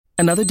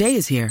Another day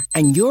is here,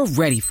 and you're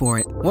ready for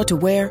it. What to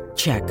wear?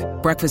 Check.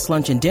 Breakfast,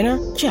 lunch, and dinner?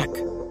 Check.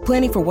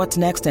 Planning for what's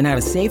next and how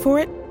to save for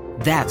it?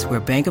 That's where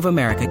Bank of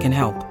America can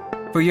help.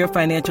 For your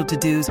financial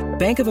to-dos,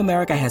 Bank of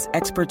America has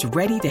experts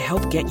ready to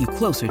help get you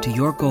closer to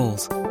your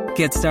goals.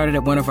 Get started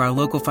at one of our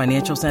local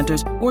financial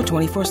centers or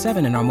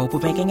 24/7 in our mobile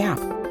banking app.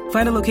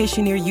 Find a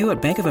location near you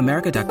at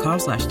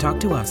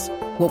bankofamerica.com/talktous.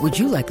 What would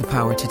you like the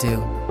power to do?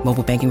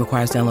 Mobile banking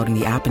requires downloading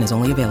the app and is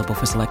only available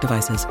for select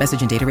devices.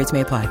 Message and data rates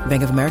may apply.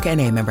 Bank of America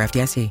N.A., member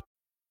FDIC.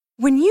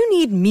 When you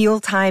need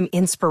mealtime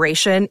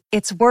inspiration,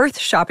 it's worth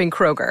shopping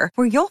Kroger,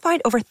 where you'll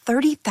find over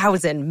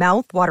 30,000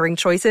 mouth-watering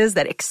choices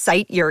that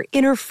excite your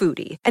inner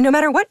foodie. And no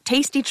matter what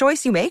tasty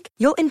choice you make,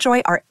 you'll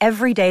enjoy our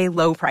everyday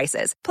low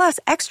prices, plus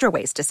extra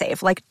ways to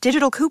save, like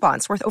digital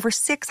coupons worth over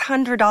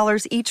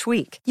 $600 each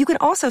week. You can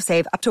also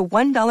save up to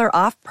 $1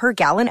 off per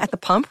gallon at the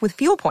pump with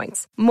fuel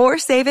points. More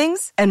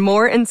savings and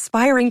more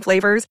inspiring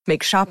flavors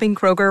make shopping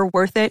Kroger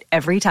worth it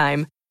every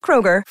time.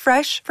 Kroger,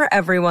 fresh for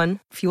everyone.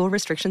 Fuel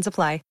restrictions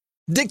apply.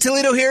 Dick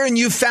Toledo here, and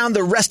you've found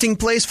the resting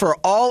place for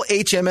all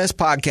HMS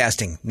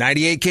podcasting.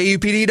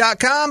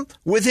 98KUPD.com,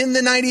 within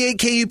the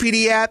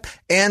 98KUPD app,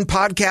 and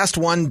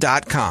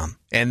podcast1.com.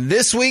 And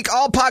this week,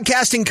 all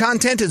podcasting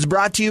content is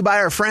brought to you by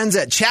our friends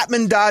at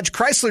Chapman Dodge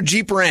Chrysler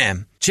Jeep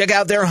Ram. Check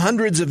out their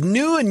hundreds of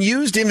new and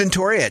used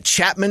inventory at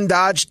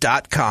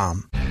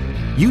chapmandodge.com.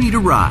 You need a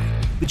ride,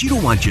 but you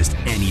don't want just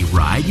any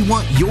ride. You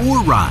want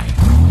your ride.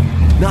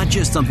 Not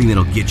just something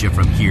that'll get you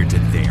from here to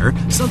there,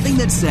 something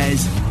that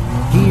says,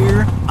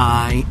 here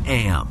I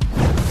am.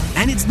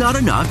 And it's not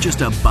enough just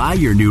to buy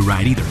your new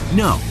ride either.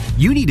 No,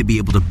 you need to be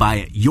able to buy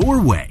it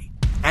your way.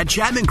 At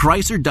Chapman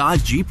Chrysler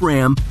Dodge Jeep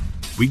Ram,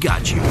 we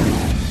got you.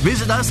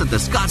 Visit us at the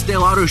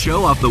Scottsdale Auto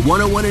Show off the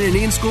 101 and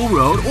Indian School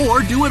Road, or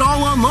do it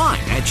all online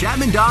at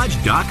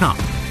ChapmanDodge.com.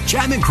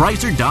 Chapman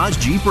Chrysler Dodge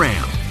Jeep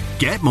Ram.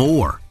 Get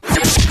more.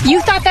 You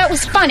thought that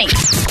was funny.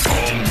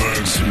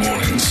 Holmberg's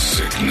morning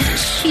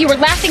sickness. You were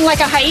laughing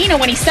like a hyena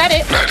when he said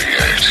it.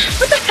 98.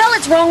 What the hell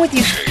is wrong with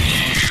you?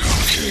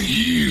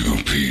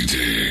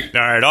 KUPD.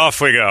 All right,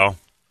 off we go.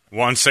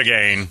 Once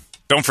again.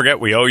 Don't forget,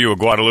 we owe you a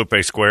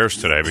Guadalupe Squares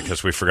today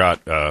because we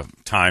forgot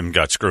time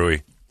got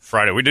screwy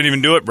Friday. We didn't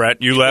even do it,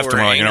 Brett. You left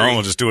and we're like,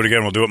 we'll just do it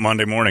again. We'll do it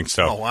Monday morning.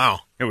 So, oh,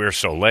 wow. Yeah, we were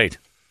so late.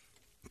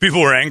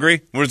 People were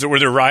angry. Were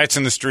there riots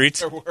in the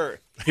streets? There were.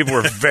 People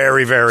were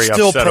very, very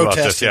Still upset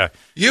protesting. about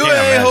this. Yeah, you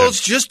a-holes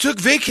just took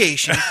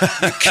vacation.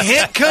 You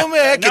can't come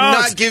back and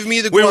not give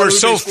me the Guadalupe We were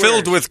so Squares.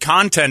 filled with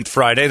content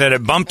Friday that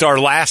it bumped our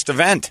last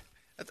event.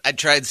 I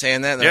tried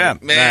saying that. Yeah.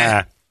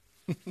 Nah.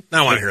 I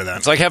don't want to hear that.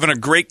 It's like having a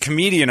great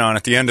comedian on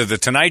at the end of the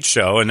Tonight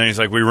Show, and then he's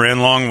like, we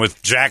ran long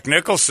with Jack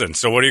Nicholson,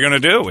 so what are you going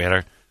to do? We had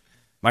our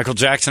Michael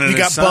Jackson and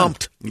his son.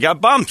 bumped. He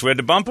got bumped. We had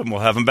to bump him.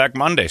 We'll have him back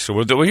Monday. So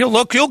we'll do.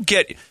 We'll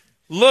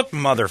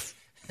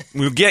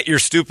get your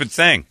stupid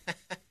thing.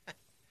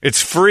 It's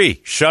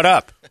free. Shut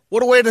up.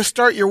 What a way to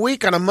start your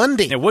week on a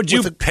Monday. Yeah, what'd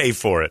you pay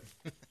for it?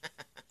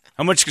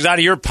 How much is out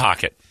of your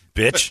pocket,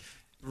 bitch?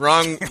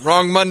 Wrong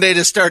Monday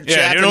to start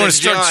chatting. Yeah, you don't want to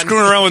start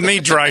screwing around with me,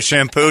 dry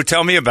shampoo.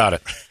 Tell me about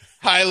it.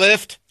 High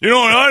lift. You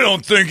know what? I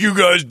don't think you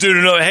guys did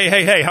enough.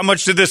 Hey, how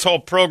much did this whole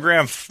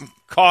program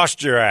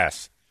cost your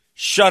ass?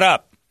 Shut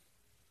up.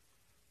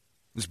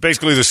 It's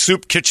basically the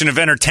soup kitchen of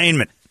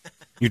entertainment.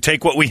 You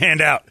take what we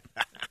hand out.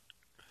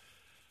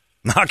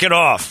 Knock it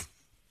off.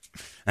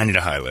 I need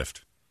a high lift.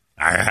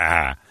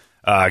 I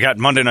got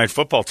Monday Night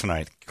Football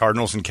tonight.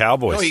 Cardinals and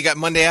Cowboys. Oh, you got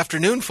Monday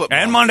afternoon football.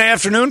 And Monday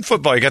afternoon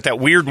football. You got that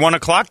weird 1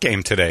 o'clock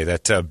game today.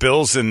 That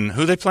Bills and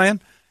who they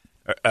playing?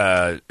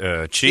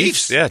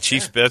 Chiefs. Yeah,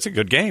 Chiefs. Yeah. That's a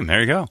good game. There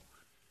you go.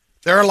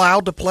 They're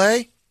allowed to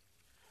play?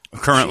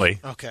 Currently.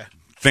 Okay.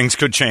 Things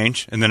could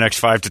change in the next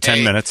 5 to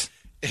 10 minutes.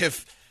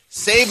 If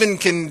Saban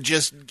can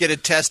just get a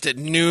test at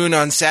noon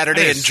on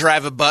Saturday and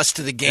drive a bus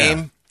to the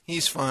game,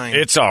 he's fine.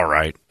 It's all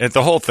right.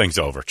 The whole thing's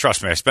over.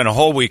 Trust me. I spent a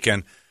whole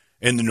weekend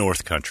in the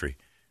North Country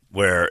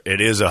where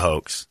it is a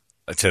hoax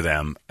to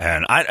them.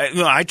 And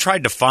I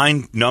tried to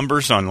find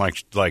numbers on like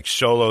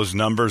Sholo's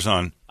numbers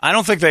on. I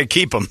don't think they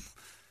keep them.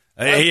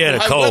 He had a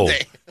cold.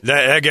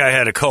 That guy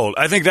had a cold.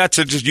 I think that's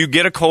just you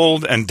get a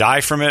cold and die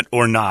from it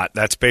or not.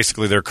 That's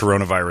basically their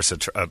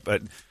coronavirus.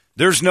 But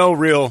there's no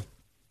real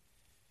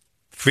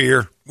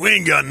fear. We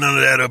ain't got none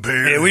of that up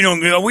here. Yeah, we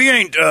don't. We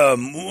ain't.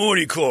 What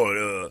do you call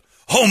it?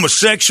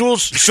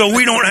 Homosexuals. So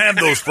we don't have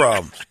those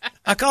problems.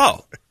 Like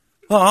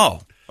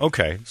oh.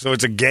 Okay, so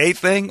it's a gay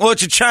thing? Well,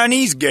 it's a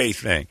Chinese gay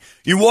thing.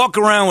 You walk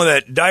around with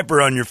that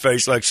diaper on your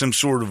face like some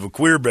sort of a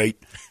queer bait,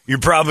 you're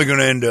probably going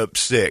to end up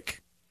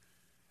sick.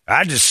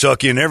 I just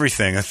suck in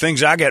everything. The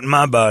things I got in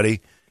my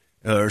body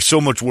are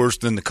so much worse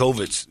than the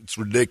COVIDs. It's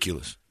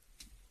ridiculous.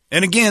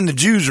 And again, the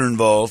Jews are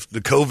involved. The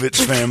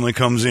COVIDs family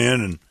comes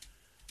in and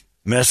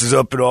messes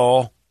up it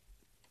all.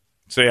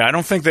 So, yeah, I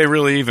don't think they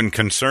really even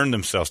concern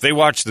themselves. They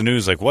watch the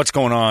news like, what's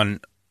going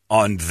on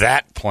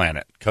that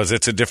planet? Because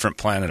it's a different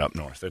planet up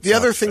north. The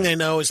other thing they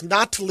know is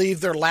not to leave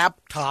their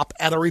laptop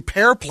at a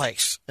repair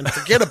place and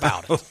forget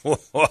about it.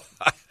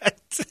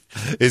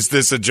 Is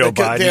this a Joe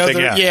Biden thing?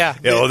 Yeah.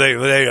 Well,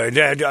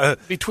 they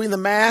Between the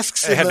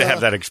masks, I had to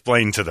have that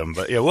explained to them.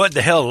 But yeah, what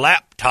the hell,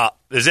 laptop?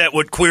 Is that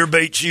what queer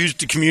baits use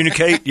to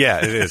communicate? Yeah,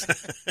 it is.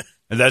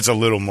 And that's a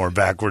little more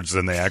backwards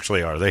than they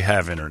actually are. They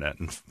have internet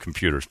and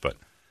computers, but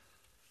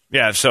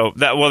yeah. So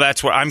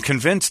that's what I'm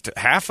convinced.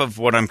 Half of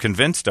what I'm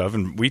convinced of,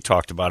 and we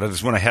talked about it,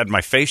 is when I had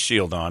my face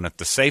shield on at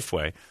the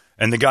Safeway,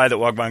 and the guy that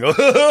walked by and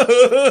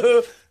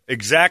go,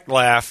 exact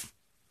laugh.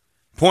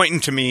 Pointing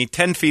to me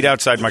 10 feet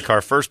outside my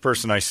car, first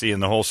person I see in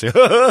the whole scene.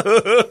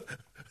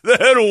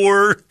 That'll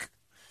work.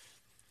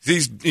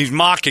 He's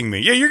mocking me.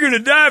 Yeah, you're going to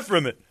die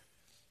from it.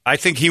 I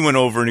think he went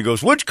over and he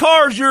goes, which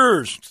car's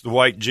yours? It's the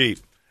white Jeep.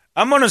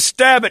 I'm going to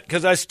stab it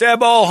because I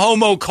stab all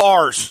homo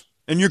cars,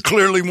 and you're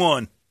clearly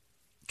one.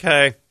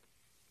 Okay.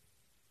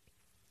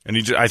 And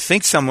I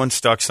think someone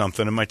stuck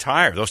something in my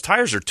tire. Those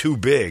tires are too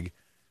big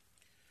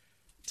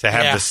to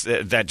have this.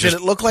 That just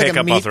did it look like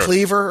a meat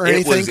cleaver or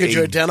anything? Could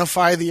you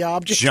identify the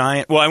object?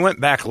 Giant. Well, I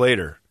went back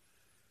later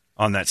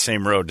on that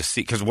same road to see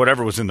because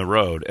whatever was in the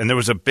road, and there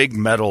was a big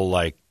metal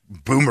like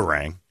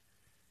boomerang.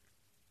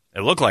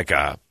 It looked like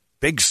a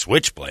big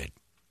switchblade,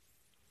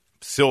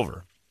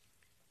 silver.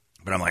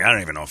 But I'm like, I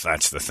don't even know if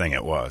that's the thing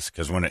it was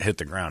because when it hit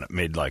the ground, it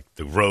made like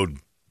the road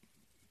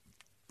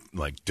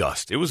like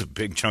dust. It was a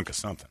big chunk of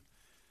something.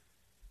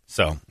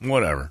 So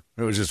whatever.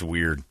 It was just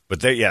weird. But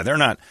they're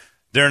not.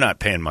 They're not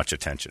paying much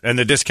attention. And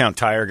the discount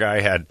tire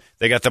guy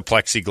they got the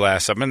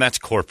plexiglass up, and that's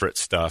corporate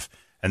stuff.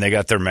 And they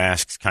got their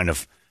masks kind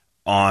of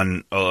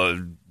on,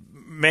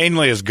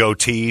 mainly as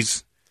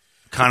goatees,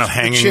 kind of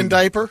hanging. Chin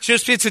diaper?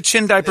 It's a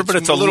chin diaper, but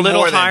it's a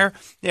little higher.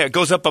 Yeah, it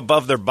goes up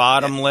above their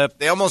bottom lip.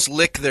 They almost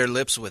lick their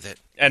lips with it.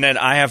 And then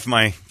I have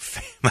I'm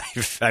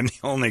the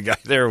only guy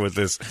there with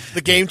this.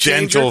 The game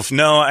changer?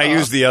 No, I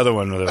use the other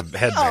one with a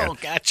headband. Oh,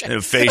 gotcha.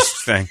 A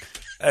face thing.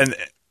 And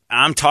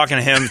I'm talking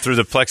to him through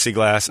the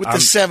plexiglass. With the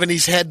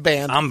 70s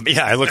headband.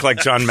 I look like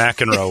John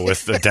McEnroe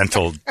with a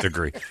dental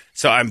degree.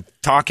 So I'm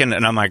talking,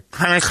 and I'm like,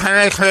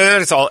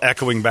 it's all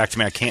echoing back to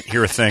me. I can't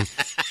hear a thing.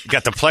 You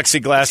got the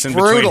plexiglass in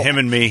between him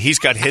and me. He's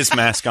got his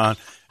mask on.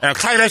 And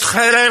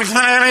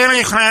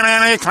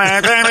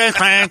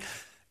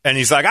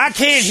he's like, I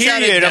can't hear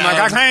you. And I'm like,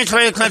 I can't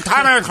hear you.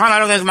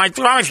 My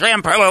dry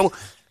shampoo.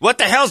 What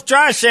the hell's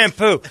dry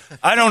shampoo?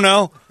 I don't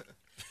know.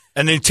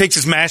 And then he takes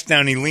his mask down,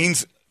 and he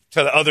leans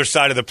to the other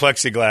side of the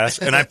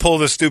plexiglass, and I pull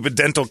the stupid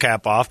dental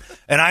cap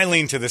off, and I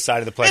lean to the side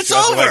of the plexiglass. It's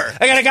over.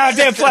 Like, I got a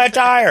goddamn flat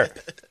tire.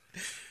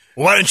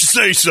 Why didn't you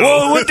say so?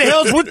 Whoa, what the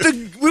hell's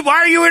why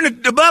are you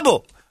in a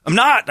bubble? I'm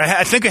not.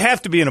 I think I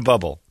have to be in a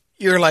bubble.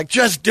 You're like,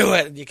 just do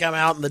it. And you come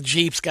out, and the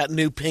Jeep's got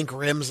new pink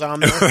rims on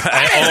there. All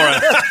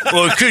right.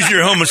 Well, because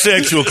you're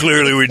homosexual,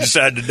 clearly we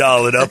decided to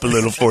doll it up a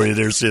little for you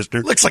there,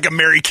 sister. Looks like a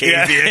Mary Kay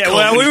vehicle. Yeah,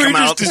 well, we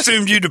just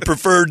assumed you'd have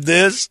preferred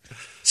this.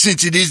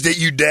 Since it is that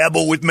you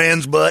dabble with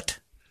man's butt.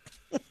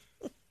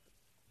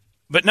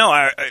 But no,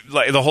 I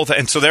like the whole thing.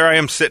 And so there I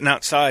am sitting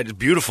outside, a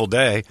beautiful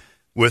day,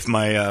 with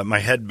my my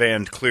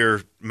headband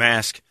clear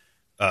mask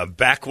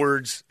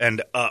backwards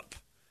and up.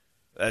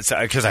 That's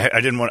because I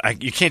didn't want.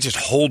 You can't just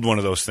hold one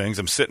of those things.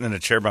 I'm sitting in a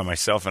chair by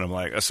myself, and I'm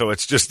like, so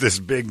it's just this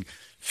big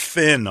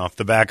fin off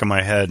the back of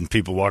my head, and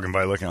people walking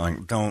by looking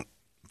like, don't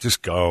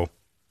just go.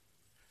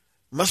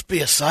 Must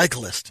be a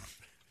cyclist.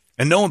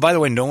 And no one, by the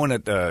way, no one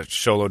at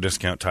Sholo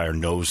Discount Tire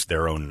knows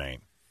their own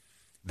name.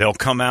 They'll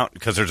come out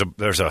because there's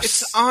a.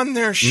 It's on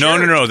their shirt.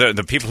 No.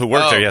 The people who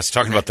work there. Yes,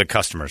 talking about the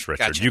customers,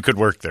 Richard. Gotcha. You could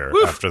work there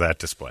after that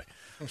display.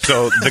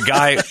 So the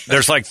guy,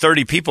 there's like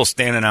 30 people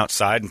standing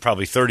outside and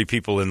probably 30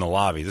 people in the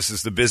lobby. This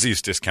is the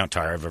busiest Discount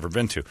Tire I've ever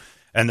been to,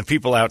 and the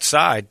people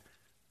outside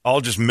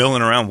all just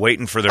milling around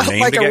waiting for their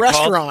name like to get a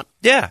called. restaurant.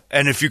 Yeah,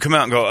 and if you come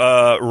out and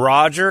go,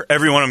 Roger,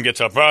 every one of them gets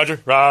up. Roger.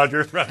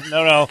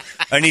 No,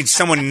 I need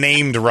someone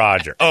named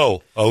Roger.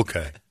 Oh,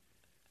 okay.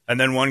 And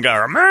then one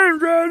guy, man,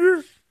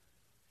 Roger.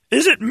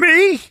 Is it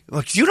me?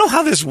 Look, do you know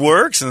how this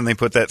works? And then they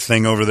put that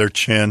thing over their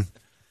chin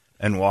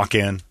and walk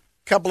in.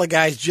 A couple of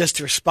guys just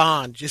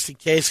respond, just in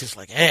case. It's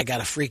like, hey, I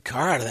got a free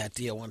car out of that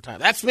deal one time.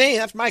 That's me.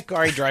 That's my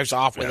car. He drives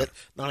off with it.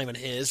 Not even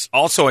his.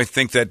 Also, I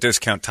think that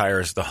Discount Tire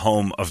is the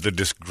home of the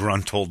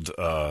disgruntled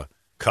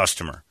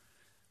customer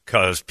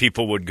because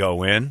people would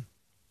go in.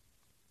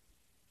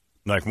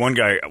 Like one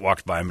guy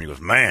walked by him and he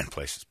goes, man,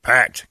 place is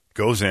packed.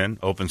 Goes in,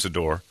 opens the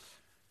door.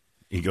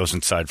 He goes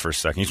inside for a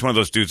second. He's one of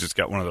those dudes that's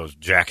got one of those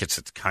jackets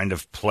that's kind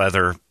of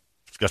pleather.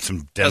 It's got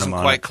some denim Doesn't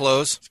on quite it.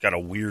 close. It's got a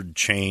weird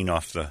chain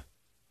off the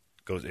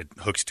goes. It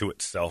hooks to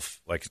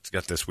itself like it's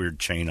got this weird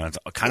chain on it.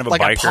 It's kind of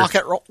like a biker. A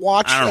pocket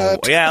watch. I don't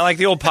know. Yeah, like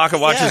the old pocket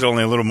watch is Yeah.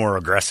 only a little more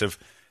aggressive.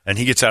 And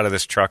he gets out of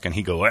this truck and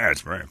he goes,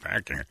 it's very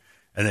packed in here.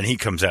 And then he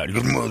comes out. He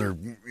goes, mother,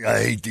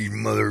 I hate these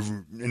mother.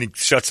 And he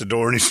shuts the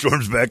door and he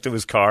storms back to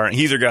his car. And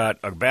he either got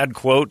a bad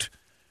quote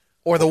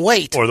or the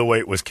weight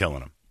was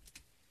killing him.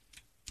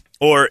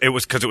 Or it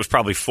was because it was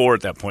probably 4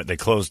 at that point. They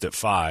closed at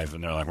 5,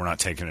 and they're like, we're not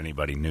taking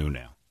anybody new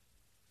now.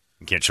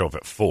 You can't show up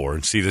at 4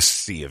 and see this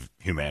sea of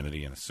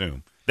humanity and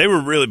assume. They were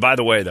really, by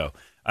the way, though,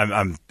 I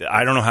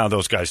don't know how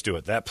those guys do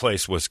it. That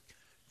place was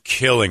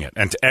killing it.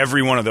 And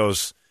every one of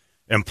those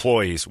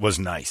employees was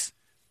nice.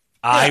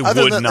 I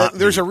would not.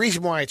 There's a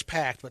reason why it's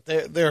packed, but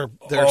their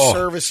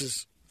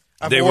services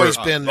have They always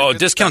were, been.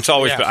 discounts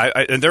always.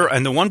 Yeah. Been,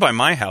 and the one by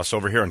my house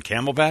over here on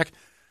Camelback,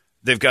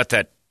 they've got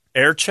that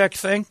air check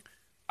thing.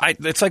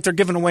 It's like they're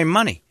giving away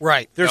money.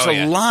 Right. There's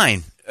a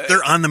line.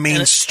 They're on the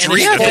main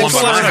street. yeah, of that's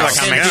Lamar what I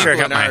House. was Make sure I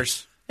got my.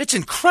 ours. It's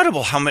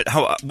incredible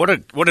what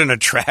an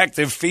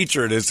attractive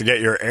feature it is to get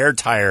your air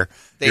tire,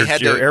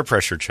 your air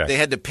pressure check. They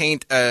had to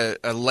paint a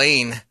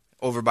lane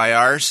over by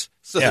ours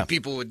so that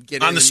people would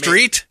get On in the and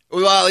street?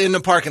 Well, in the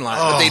parking lot.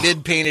 But they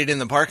did paint it in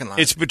the parking lot.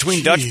 It's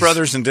between Dutch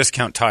Brothers and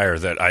Discount Tire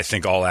that I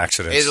think all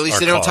accidents. At least are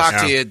they don't caused.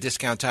 talk to you at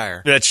Discount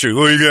Tire. That's true.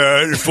 What you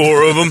got?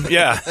 4 of them?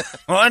 Yeah.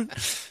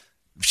 What?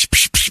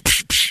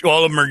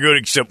 All of them are good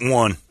except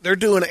one. They're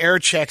doing air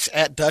checks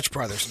at Dutch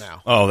Brothers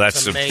now. Oh,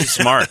 that's amazing.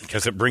 smart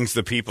because it brings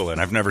the people in.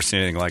 I've never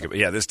seen anything like it. But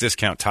yeah, this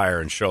Discount Tire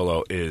in Show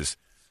Low is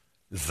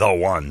the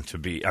one to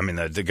be. I mean,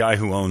 the guy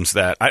who owns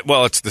that.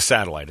 It's the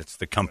satellite. It's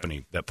the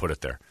company that put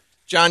it there.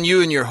 John,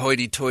 you and your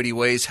hoity-toity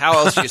ways. How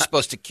else are you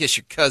supposed to kiss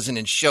your cousin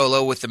in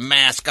Sholo with the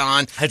mask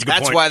on? That's a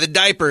good point. why the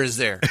diaper is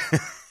there.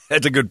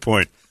 That's a good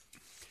point.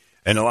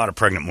 And a lot of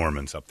pregnant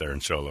Mormons up there in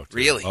Show Low, too.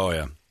 Really? Oh,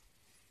 yeah.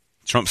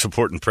 Trump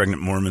supporting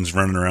pregnant Mormons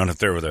running around up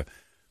there with a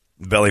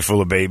belly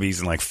full of babies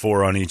and like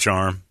 4 on each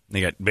arm.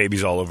 They got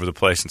babies all over the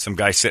place, and some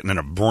guy sitting in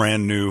a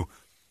brand new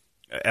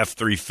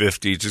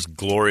F-350, just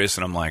glorious.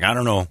 And I'm like, I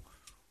don't know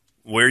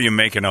where you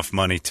make enough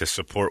money to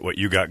support what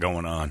you got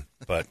going on,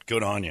 but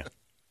good on you.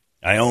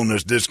 I own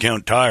this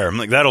Discount Tire. I'm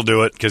like, that'll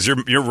do it because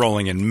you're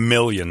rolling in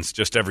millions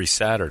just every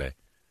Saturday.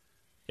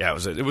 Yeah,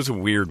 it was a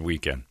weird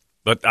weekend,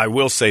 but I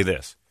will say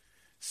this: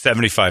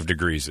 75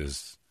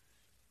 degrees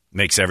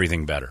makes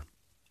everything better.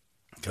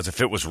 Because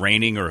if it was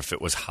raining or if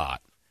it was hot,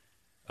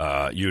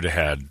 you'd have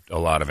had a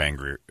lot of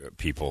angry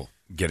people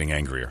getting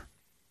angrier.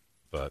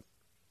 But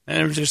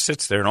and it just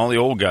sits there, and all the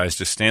old guys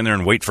just stand there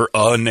and wait for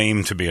a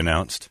name to be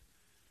announced.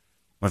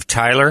 With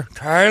Tyler,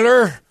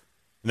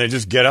 and they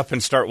just get up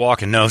and start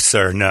walking. No,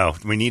 sir, no.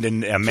 We need a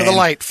man. To the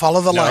light.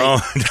 Follow the light.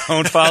 No,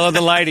 don't follow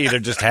the light either.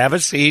 Just have a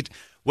seat.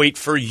 Wait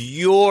for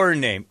your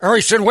name. Or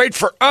he said wait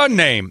for a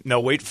name. No,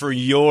 wait for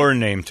your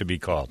name to be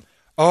called.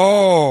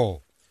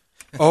 Oh.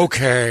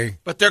 Okay.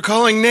 But they're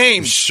calling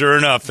names. Sure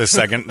enough, the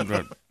second.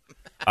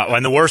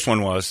 And the worst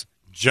one was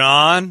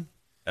John.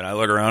 And I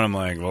look around, I'm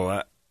like,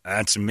 well,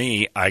 that's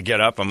me. I get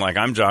up, I'm like,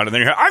 I'm John. And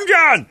then you hear, I'm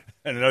John.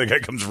 And another guy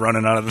comes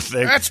running out of the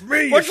thing. That's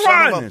me. Which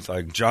one? It's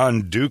like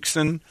John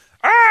Dukeson.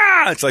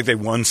 It's like they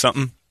won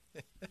something.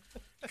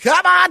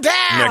 Come on down.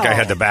 And that guy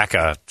had to back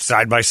a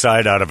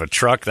side-by-side out of a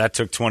truck. That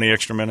took 20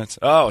 extra minutes.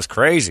 Oh, it was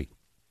crazy.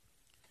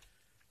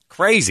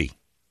 Crazy.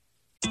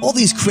 All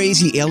these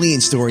crazy alien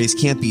stories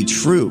can't be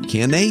true,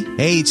 can they?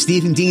 Hey, it's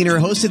Stephen Diener,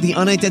 host of the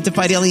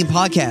Unidentified Alien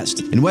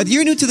Podcast. And whether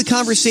you're new to the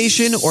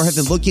conversation or have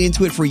been looking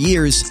into it for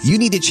years, you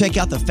need to check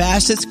out the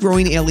fastest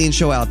growing alien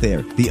show out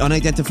there, the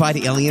Unidentified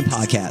Alien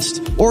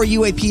Podcast, or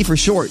UAP for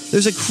short.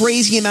 There's a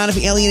crazy amount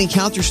of alien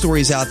encounter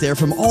stories out there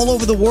from all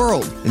over the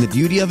world. And the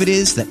beauty of it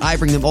is that I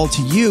bring them all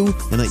to you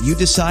and let you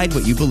decide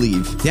what you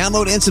believe.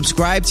 Download and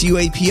subscribe to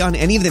UAP on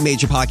any of the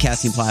major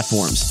podcasting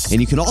platforms. And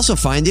you can also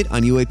find it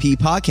on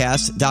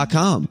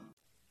UAPpodcast.com.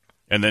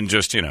 And then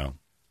just,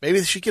 Maybe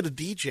they should get a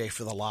DJ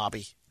for the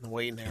lobby in the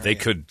waiting area. They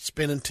could.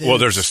 Spinning tunes. Well,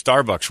 there's a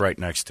Starbucks right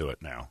next to it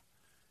now.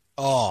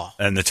 Oh.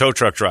 And the tow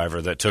truck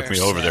driver that took me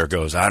over sad. there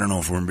goes, I don't know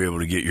if we're going to be able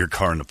to get your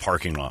car in the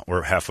parking lot.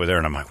 We're halfway there.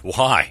 And I'm like,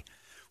 why?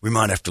 We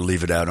might have to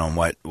leave it out on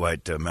White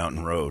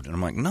Mountain Road. And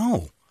I'm like,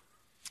 no.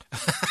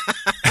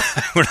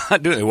 We're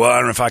not doing it. Well, I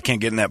don't know if I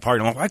can't get in that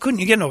parking lot. Why couldn't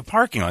you get into a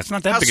parking lot? It's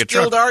not that big a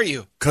truck. How skilled are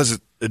you? Because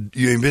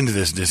you ain't been to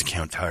this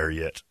Discount Tire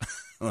yet.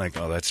 I'm like,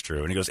 oh, that's true.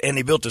 And he goes, and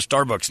they built a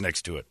Starbucks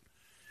next to it,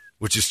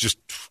 which is just,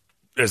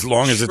 as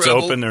long as it's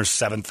open, there's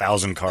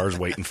 7,000 cars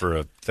waiting for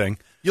a thing.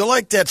 You'll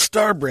like that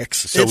Starbucks.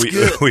 So it's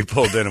good. we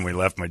pulled in and we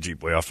left my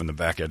Jeep way off in the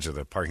back edge of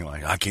the parking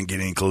lot. I can't get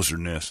any closer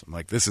than this. I'm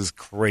like, this is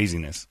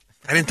craziness.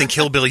 I didn't think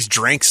hillbillies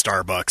drank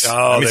Starbucks.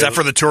 Oh, is that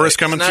for the tourists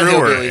coming not through?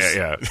 Or? hillbillies.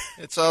 Yeah.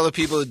 It's all the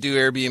people that do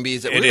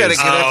Airbnbs. It We got to is.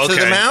 get up to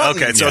the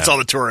mountain. Okay, so it's all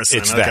the tourists.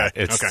 It's then. that.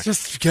 Okay. It's okay.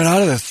 just get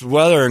out of this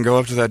weather and go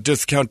up to that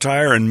Discount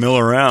Tire and mill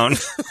around.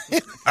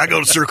 I go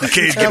to Circle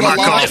K to get Have my a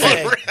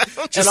latte.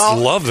 coffee. Just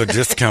love the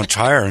Discount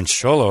Tire in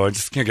Sholo. I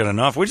just can't get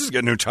enough. We just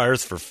get new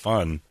tires for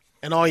fun.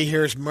 And all you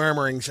hear is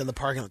murmurings in the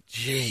parking lot.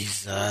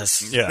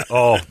 Jesus. Yeah.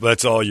 Oh,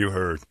 that's all you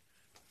heard.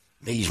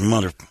 These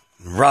mother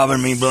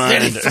robbing me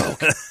blind.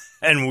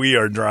 And we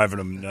are driving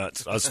them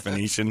nuts, us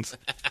Phoenicians.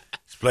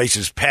 This place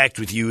is packed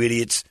with you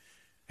idiots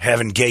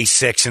having gay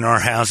sex in our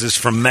houses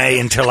from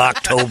May until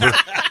October.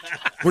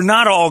 We're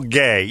not all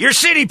gay. You're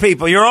city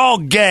people. You're all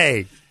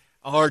gay.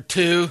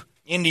 R2.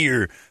 Into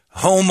your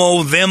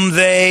homo, them,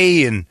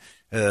 they, and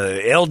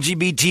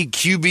LGBT,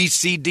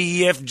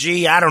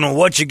 QBCDFG. I don't know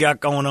what you got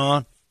going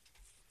on.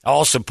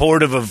 All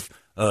supportive of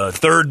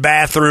third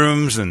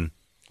bathrooms. And,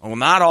 well,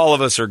 not all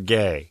of us are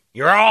gay.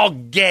 You're all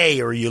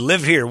gay or you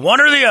live here, one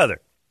or the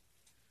other.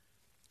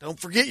 Don't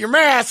forget your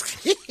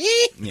mask.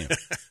 Yeah.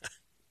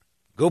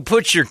 Go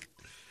put your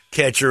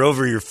catcher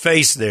over your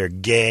face there,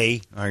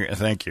 gay. All right,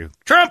 thank you.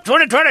 Trump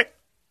 2020.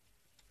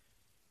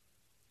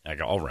 I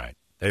go, all right.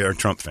 They are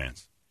Trump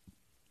fans.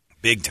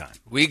 Big time.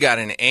 We got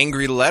an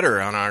angry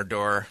letter on our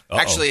door. Uh-oh.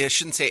 Actually, I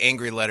shouldn't say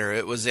angry letter.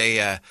 It was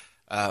a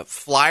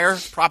flyer,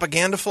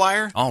 propaganda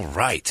flyer. All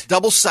right.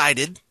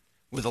 Double-sided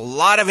with a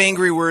lot of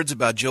angry words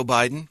about Joe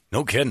Biden.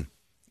 No kidding.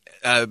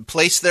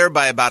 Placed there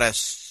by about a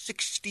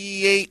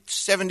 68,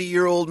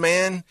 70-year-old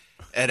man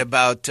at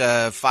about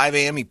 5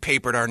 a.m. He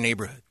papered our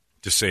neighborhood.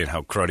 Just saying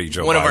how cruddy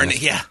Joe Biden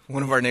is.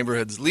 One of our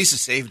neighborhoods. Lisa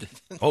saved it.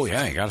 Oh,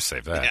 yeah, you got to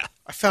save that. Yeah.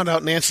 I found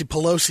out Nancy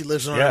Pelosi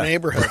lives in our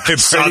neighborhood. I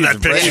saw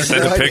that picture.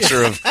 Sent a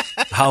picture of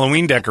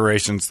Halloween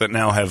decorations that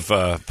now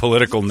have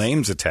political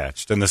names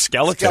attached. And the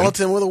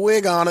skeleton with a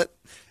wig on it.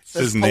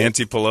 Says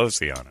Nancy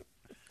Pelosi on it.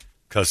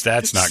 Because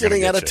that's not going to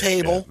get sitting at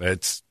a table. Yeah,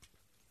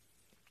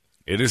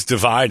 it is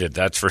divided,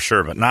 that's for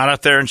sure. But not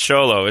up there in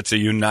Show Low. It's a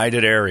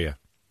united area.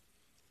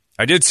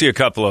 I did see a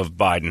couple of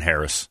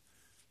Biden-Harris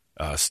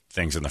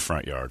things in the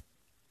front yard.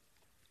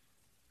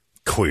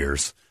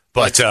 Queers.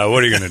 But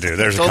what are you going to do?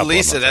 There's a couple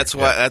Lisa, of them.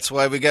 that's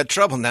why we got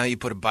trouble. Now you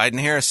put a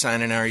Biden-Harris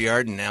sign in our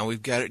yard, and now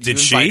we've got it. Did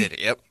she?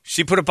 Yep.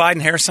 She put a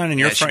Biden-Harris sign in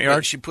your front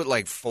yard? She put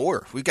like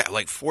 4. We've got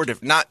like 4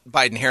 different, not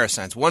Biden-Harris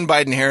signs. One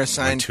Biden-Harris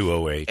sign.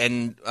 208.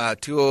 And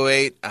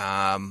 208,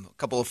 a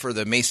couple for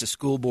the Mesa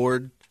School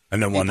Board.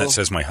 And then people. One that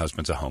says my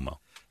husband's a homo.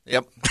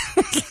 Yep.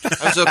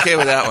 I was okay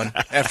with that one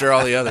after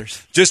all the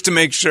others. Just to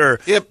make sure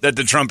that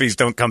the Trumpies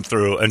don't come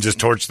through and just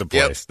torch the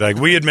place. Like,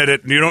 we admit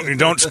it. You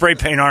don't spray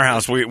paint our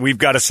house. We've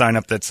got a sign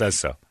up that says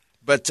so.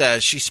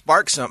 But she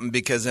sparked something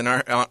because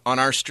on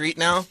our street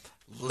now,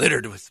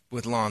 littered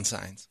with lawn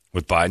signs.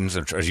 With Biden's?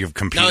 Or you have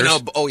computers? No.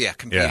 Oh, yeah,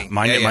 competing.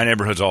 Yeah, my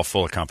neighborhood's all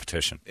full of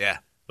competition. Yeah.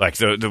 Like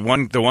the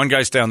one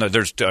guy's down there,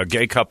 there's a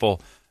gay couple,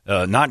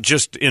 not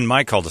just in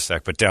my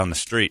cul-de-sac, but down the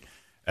street,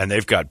 and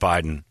they've got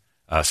Biden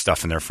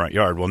stuff in their front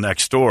yard. Well,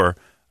 next door,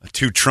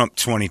 2 Trump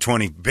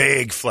 2020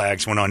 big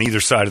flags went on either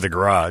side of the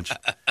garage.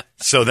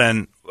 So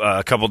then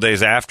a couple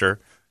days after,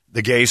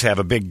 the gays have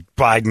a big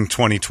Biden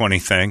 2020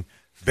 thing,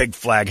 big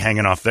flag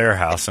hanging off their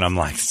house, and I'm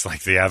like, it's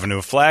like the Avenue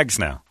of Flags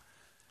now.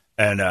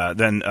 And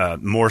then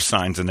more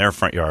signs in their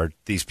front yard.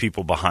 These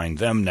people behind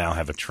them now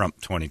have a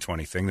Trump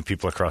 2020 thing. The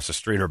people across the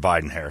street are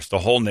Biden-Harris. The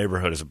whole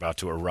neighborhood is about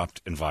to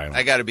erupt in violence.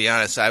 I got to be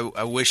honest.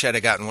 I wish I'd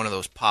have gotten one of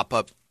those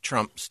pop-up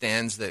Trump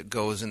stands that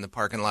goes in the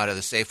parking lot of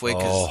the Safeway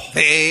because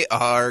they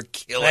are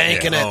killing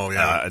it. Oh,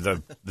 yeah.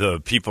 The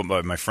people,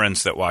 my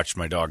friends that watched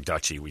my dog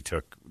Dutchie, we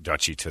took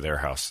Dutchie to their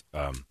house,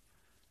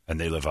 and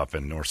they live up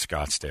in North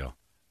Scottsdale.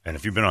 And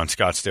if you've been on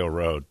Scottsdale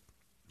Road,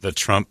 the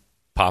Trump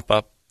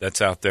pop-up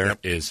that's out there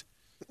is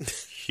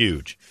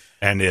huge,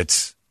 and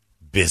it's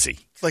busy.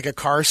 It's like a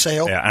car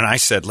sale. Yeah, and I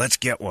said, let's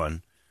get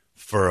one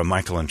for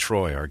Michael and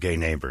Troy, our gay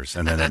neighbors,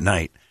 and then at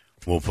night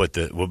we'll put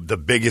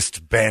the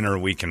biggest banner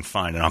we can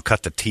find, and I'll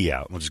cut the T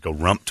out. We'll just go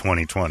Rump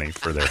 2020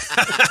 for their.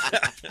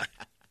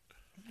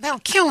 They'll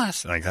kill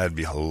us. Like, that'd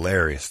be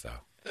hilarious,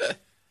 though.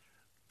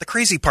 The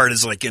crazy part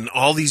is, like, in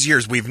all these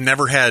years, we've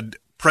never had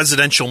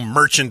presidential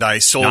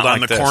merchandise sold Not on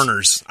like the this.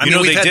 corners. I You mean,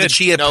 know we've they had the did.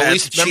 Chia No, Pets.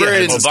 Lisa, remember Chia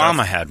Heads and Obama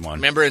stuff. had one.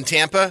 Remember in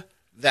Tampa,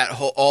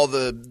 all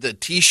the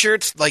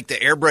T-shirts, like the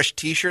airbrush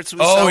T-shirts we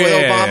saw with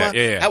Obama?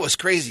 Yeah. That was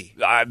crazy.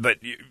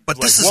 But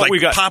this is what like we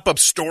got, pop-up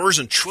stores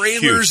and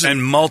trailers. huge,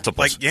 and multiples.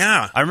 Like,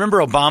 yeah. I remember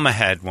Obama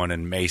had one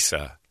in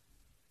Mesa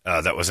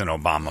that was an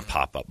Obama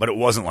pop-up, but it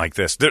wasn't like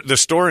this. The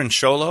store in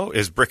Show Low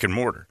is brick and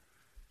mortar.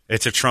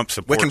 It's a Trump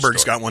support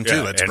Wickenburg's store. got one, too.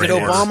 Yeah, That's and Did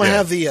brick and Obama mortar.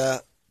 have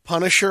the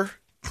Punisher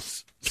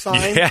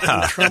sign? Yeah.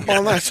 And Trump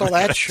on that? I saw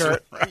that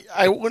shirt.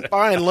 I went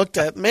by and looked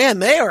at, man,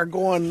 they are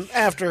going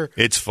after.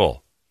 It's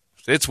full.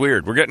 It's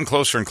weird. We're getting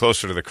closer and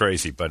closer to the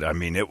crazy, but I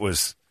mean, it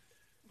was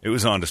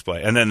on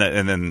display. And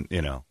then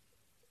you know,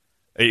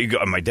 you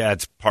go, my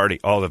dad's party.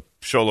 All the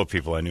Show Low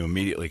people I knew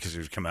immediately because he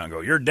would come out and go,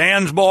 "You're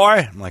Dan's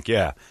boy." I'm like,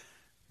 "Yeah."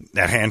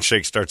 That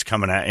handshake starts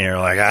coming at you. You're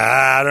like,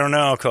 I don't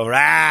know, Clover.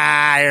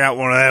 You're not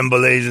one of them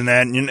believes in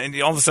that.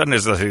 And all of a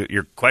sudden,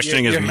 you're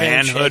questioning his Your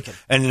hand's manhood, shaking.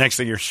 and the next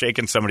thing you're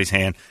shaking somebody's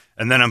hand,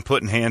 and then I'm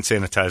putting hand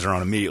sanitizer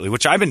on immediately,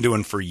 which I've been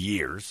doing for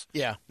years.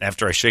 Yeah.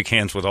 After I shake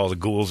hands with all the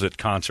ghouls at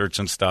concerts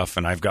and stuff,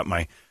 and I've got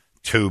my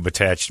tube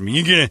attached to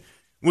me.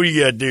 What do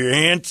you got there?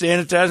 Hand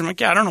sanitizer? I'm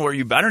like, yeah, I don't know where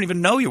I don't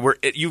even know you.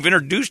 You've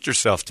introduced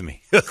yourself to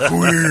me.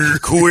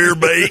 queer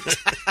bait.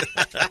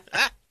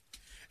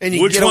 And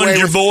you Which get one's away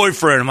your with,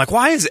 boyfriend? I'm like,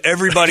 why is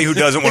everybody who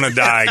doesn't want to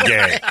die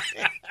gay?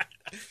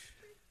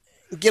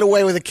 get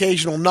away with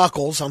occasional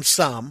knuckles on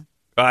some.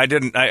 I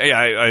didn't.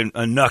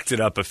 I knucked it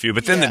up a few,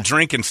 but then Yeah. the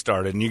drinking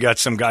started, and you got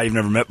some guy you've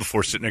never met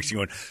before sitting next to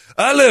you going,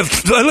 I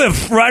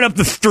live right up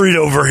the street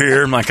over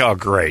here. I'm like, oh,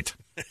 great.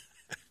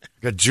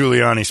 Got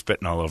Giuliani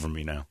spitting all over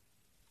me now.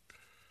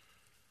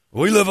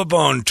 We live up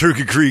on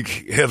Turkey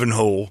Creek Heaven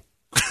Hole.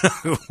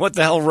 What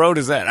the hell road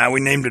is that?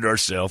 We named it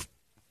ourselves.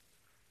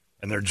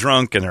 And they're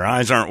drunk, and their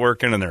eyes aren't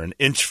working, and they're an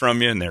inch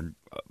from you, and they're,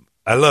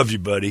 I love you,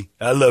 buddy.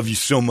 I love you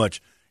so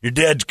much. Your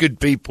dad's good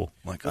people.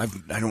 I'm like,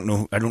 I don't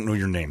know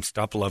your name.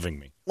 Stop loving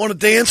me. Want to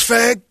dance,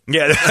 fag?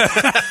 Yeah.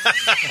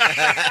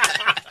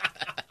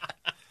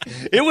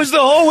 It was the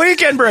whole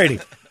weekend, Brady.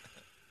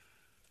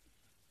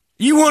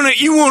 You want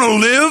to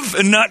live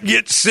and not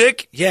get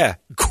sick? Yeah.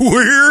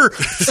 Queer?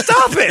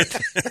 Stop it.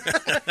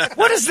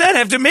 What does that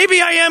have to? Maybe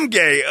I am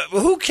gay.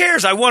 Who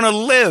cares? I want to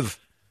live.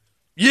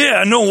 Yeah,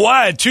 I know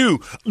why,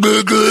 too.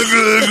 No.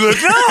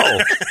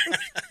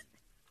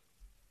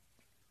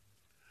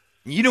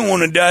 You don't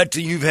want to die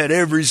till you've had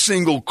every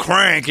single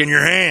crank in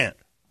your hand.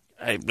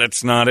 Hey,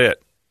 that's not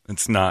it.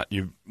 It's not.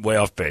 You're way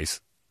off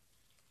base.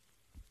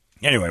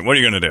 Anyway, what are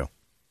you going to do?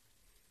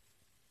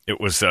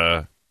 It was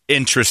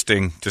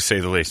interesting, to say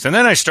the least. And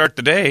then I start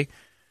the day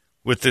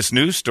with this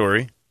news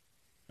story.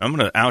 I'm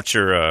going to out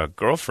your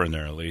girlfriend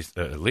there,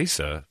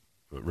 Lisa,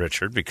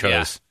 Richard,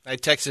 because... Yeah, I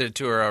texted it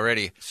to her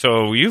already.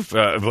 So you've...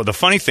 well, the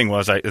funny thing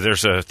was,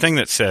 there's a thing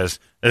that says,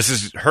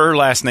 her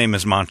last name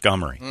is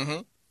Montgomery.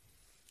 Mm-hmm.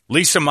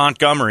 Lisa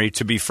Montgomery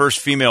to be first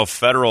female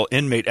federal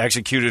inmate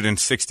executed in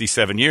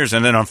 67 years.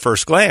 And then on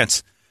first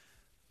glance...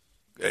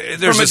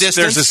 There's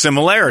a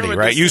similarity,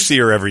 right? Distance. You see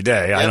her every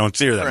day. Yep. I don't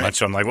see her that much.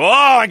 So I'm like,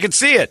 whoa, I can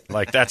see it.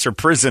 Like, that's her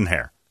prison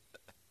hair.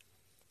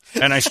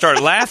 And I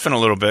start laughing a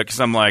little bit because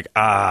I'm like,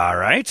 all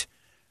right.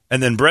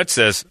 And then Brett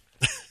says,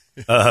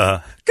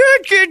 good.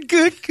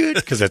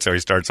 Because that's how he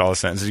starts all the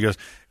sentences. He goes,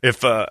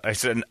 I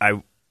said,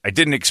 I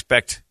didn't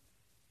expect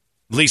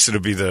Lisa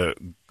to be the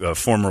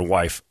former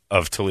wife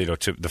of Toledo,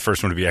 the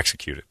first one to be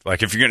executed.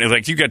 Like, if you're going to,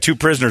 like, you got two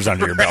prisoners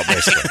under your belt,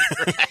 basically.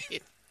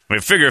 Right. I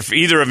mean, figure if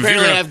either of them,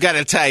 I've got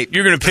it tight.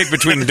 You're going to pick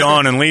between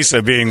Dawn and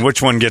Lisa being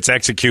which one gets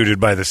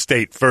executed by the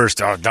state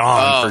first. Oh,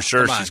 Dawn, for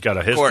sure. She's got a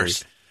history. Of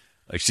course.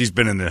 Like, she's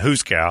been in the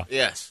Hoos Cow.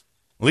 Yes.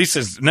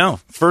 Lisa's, no.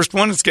 First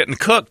one is getting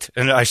cooked.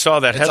 And I saw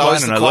that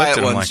headline and I looked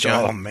and I'm like,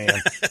 oh,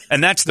 man.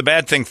 And that's the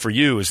bad thing for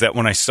you is that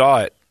when I saw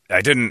it,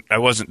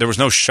 there was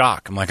no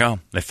shock. I'm like, oh,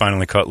 they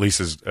finally caught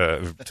Lisa's,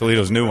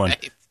 Toledo's new one.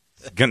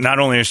 Not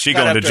only is she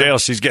going to jail,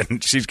 she's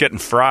getting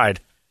fried.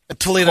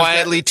 Toledo's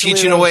quietly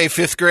teaching away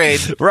 5th grade.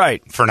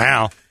 Right, for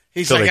now.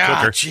 He's like,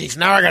 jeez,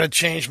 now I got to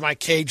change my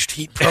caged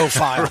heat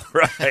profile.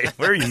 Right.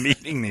 Where are you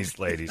meeting these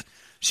ladies?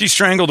 She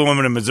strangled a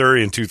woman in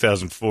Missouri in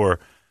 2004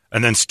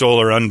 and then stole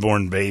her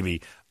unborn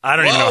baby. I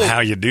don't even know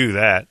how you do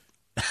that.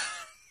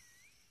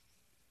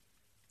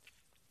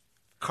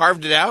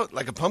 Carved it out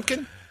like a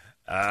pumpkin?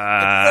 It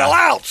fell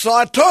out, so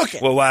I took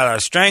it. Well, while I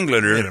was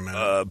strangling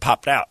her,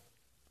 popped out.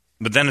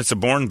 But then it's a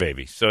born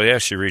baby. So, yeah,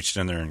 she reached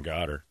in there and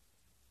got her.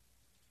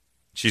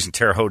 She's in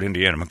Terre Haute,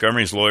 Indiana.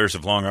 Montgomery's lawyers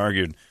have long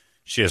argued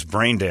she has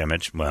brain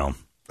damage. Well,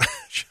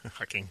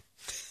 shocking.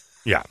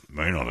 Yeah,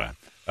 you know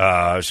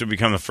that. She'll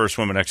become the first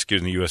woman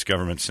executed in the U.S.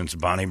 government since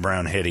Bonnie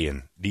Brown Hitty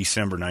in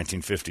December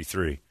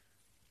 1953.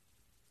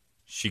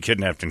 She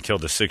kidnapped and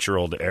killed a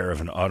 6-year-old heir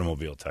of an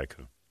automobile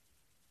tycoon.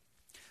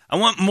 I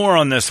want more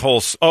on this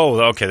whole... Oh,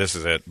 okay, this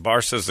is it.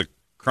 Barr says the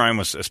crime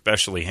was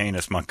especially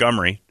heinous.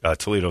 Montgomery,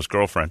 Toledo's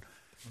girlfriend,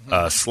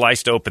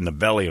 sliced open the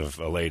belly of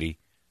a lady,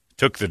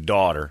 took the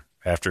daughter...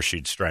 after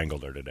she'd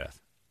strangled her to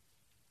death.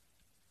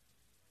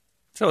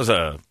 So it was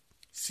a...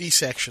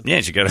 C-section. Yeah,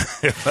 you got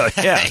to...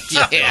 yeah.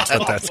 That's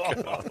what that's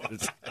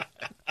called.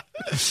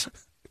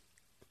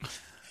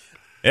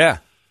 Yeah.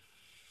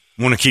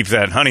 Want to keep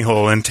that honey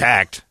hole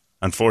intact,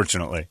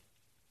 unfortunately.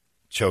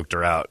 Choked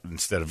her out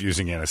instead of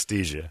using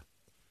anesthesia.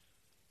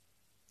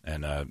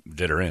 And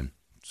did her in.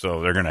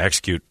 So they're going to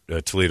execute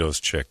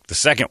Toledo's chick. The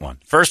second one.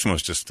 First one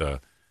was just,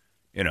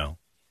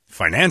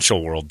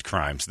 financial world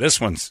crimes. This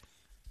one's...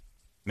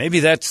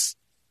 Maybe that's...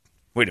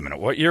 Wait a minute.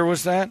 What year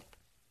was that?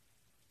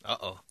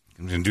 Uh-oh.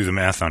 I'm going to do the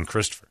math on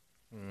Christopher.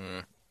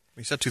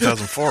 You said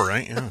 2004,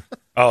 right? Yeah.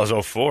 Oh, it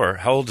was 04.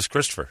 How old is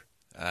Christopher?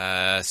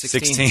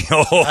 16.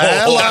 Oh,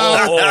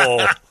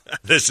 hello.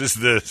 This is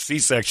the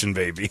C-section,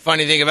 baby.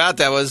 Funny thing about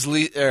that was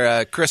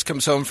Chris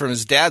comes home from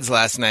his dad's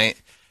last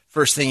night.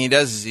 First thing he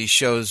does is he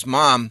shows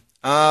Mom.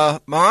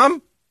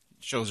 Mom?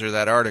 Shows her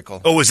that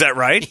article. Oh, is that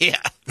right?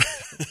 Yeah.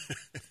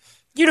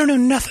 You don't know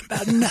nothing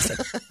about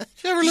nothing.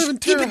 You ever live in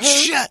Terre Haute? Keep it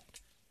shut.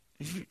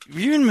 Were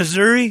you in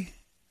Missouri?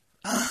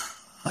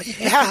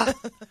 Yeah.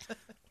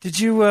 Did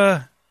you,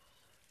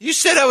 You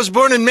said I was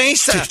born in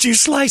Mesa. Did you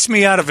slice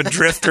me out of a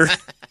drifter?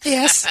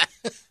 Yes.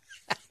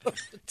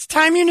 It's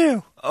time you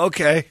knew.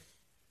 Okay.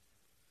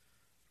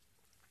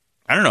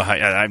 I don't know how,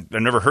 I've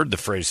never heard the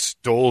phrase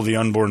stole the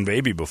unborn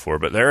baby before,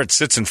 but there it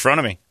sits in front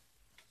of me.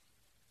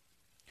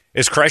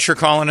 Is Kreischer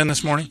calling in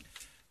this morning?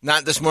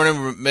 Not this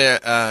morning.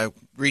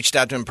 Reached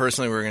out to him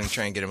personally. We're going to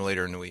try and get him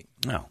later in the week.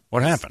 No.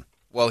 What happened?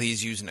 Well,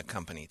 he's using a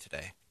company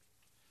today.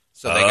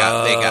 So they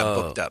got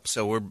booked up.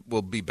 So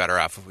we'll be better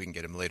off if we can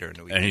get him later in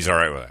the week. And he's all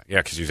right with that. Yeah,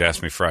 because he's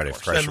asked me Friday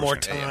if Kreischer Spend more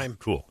was gonna- time.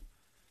 Cool.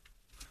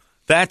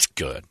 That's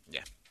good.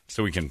 Yeah.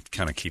 So we can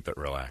kind of keep it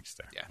relaxed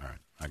there. Yeah. All right.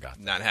 I got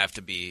that. Not have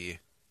to be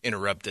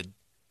interrupted.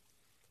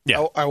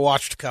 Yeah. I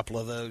watched a couple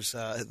of those.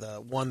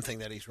 The one thing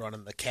that he's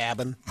running, the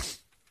cabin.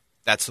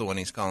 That's the one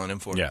he's calling in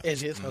for. Yeah.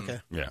 Is it?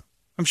 Okay. Yeah.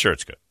 I'm sure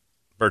it's good.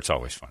 Bert's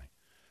always funny.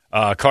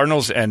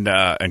 Cardinals and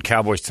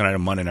Cowboys tonight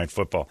on Monday Night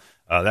Football.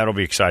 That'll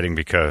be exciting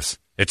because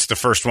it's the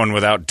first one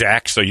without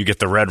Dak, so you get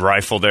the red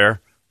rifle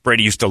there.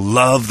 Brady used to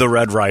love the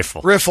red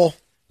rifle. Riffle.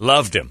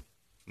 Loved him.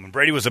 When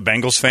Brady was a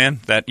Bengals fan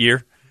that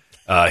year,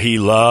 He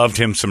loved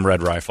him some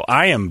Red Rifle.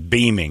 I am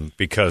beaming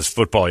because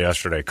football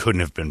yesterday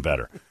couldn't have been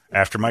better.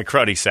 After my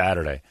cruddy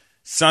Saturday,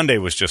 Sunday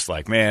was just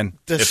like, man,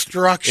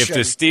 destruction. If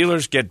the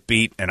Steelers get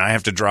beat and I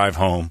have to drive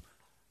home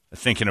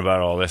thinking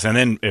about all this, and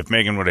then if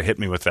Megan would have hit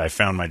me with the I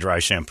found my dry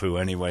shampoo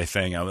anyway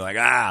thing, I was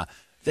like,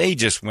 they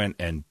just went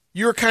and...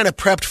 You were kind of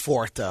prepped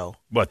for it, though.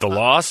 What, the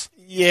loss?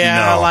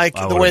 Yeah,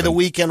 the way the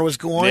weekend was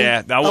going.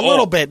 Yeah, a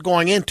little bit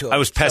going into it. I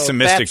was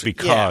pessimistic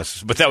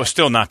but that was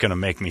still not going to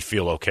make me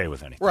feel okay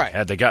with anything. Right.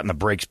 Had they gotten the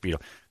brakes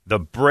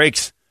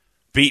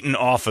beaten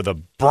off of the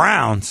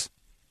Browns,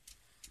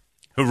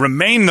 who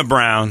remain the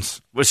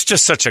Browns, was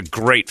just such a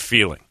great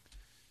feeling.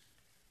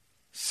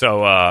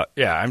 So,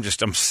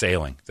 I'm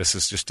sailing. This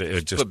is just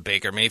put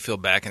Baker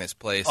Mayfield back in his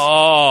place.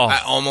 Oh.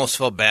 I almost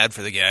felt bad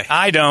for the guy.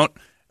 I don't.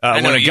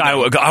 When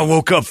I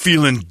woke up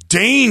feeling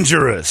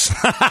dangerous.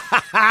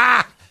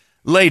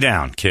 Lay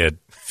down, kid.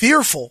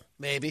 Fearful,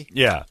 maybe.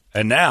 Yeah,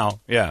 and now,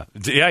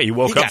 you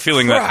woke up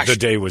feeling crushed. that the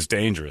day was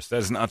dangerous. That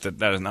is not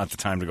the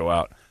time to go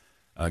out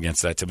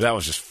against that. But that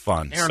was just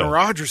fun. Aaron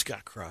Rodgers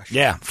got crushed.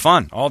 Yeah,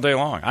 fun all day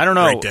long. I don't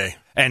know. Great day.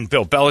 And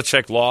Bill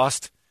Belichick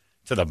lost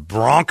to the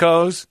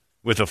Broncos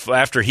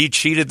after he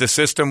cheated the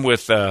system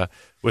with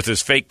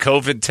his fake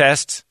COVID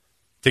tests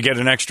to get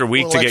an extra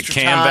week to get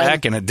Cam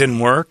back, and it didn't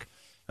work.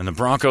 And the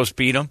Broncos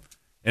beat them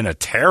in a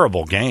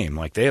terrible game.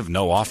 Like, they have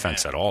no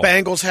offense at all.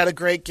 Bengals had a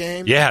great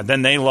game. Yeah,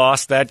 then they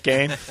lost that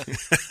game.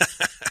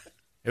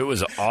 It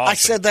was awesome. I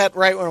said that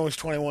right when it was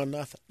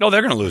 21-0. No,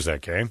 they're going to lose that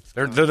game.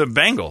 They're the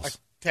Bengals.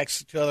 I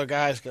texted two other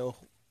guys, go,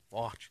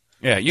 watch.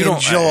 Yeah,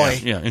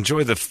 enjoy.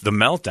 Enjoy the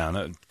meltdown.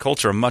 The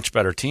Colts are a much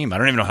better team. I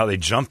don't even know how they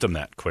jumped them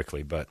that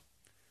quickly, but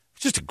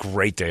it's just a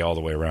great day all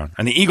the way around.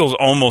 And the Eagles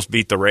almost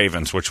beat the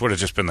Ravens, which would have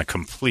just been the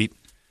complete...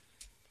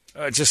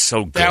 just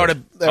so good. That would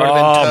have been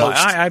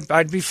toast.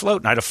 I'd be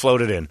floating. I'd have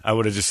floated in. I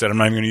would have just said, I'm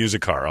not even going to use a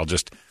car. I'll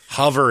just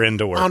hover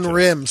into work. On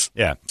rims.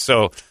 Yeah.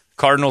 So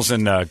Cardinals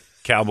and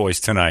Cowboys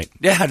tonight.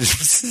 Yeah.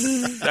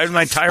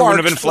 My tire wouldn't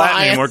have been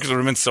flat anymore because it would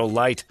have been so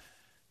light.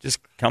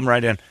 Just come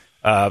right in.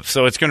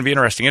 So it's going to be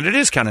interesting. And it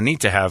is kind of neat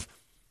to have,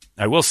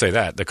 I will say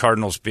that, the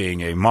Cardinals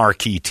being a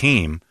marquee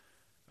team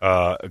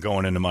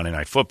going into Monday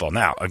Night Football.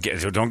 Now, again,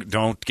 so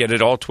don't get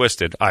it all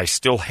twisted. I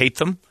still hate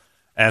them,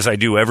 as I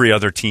do every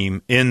other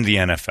team in the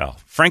NFL.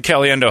 Frank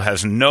Caliendo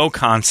has no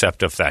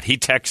concept of that. He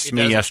texts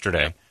me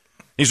yesterday.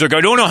 He's like, I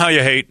don't know how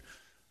you hate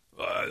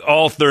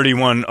all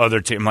 31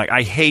 other teams. I'm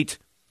like,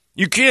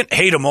 you can't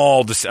hate them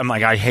all. I'm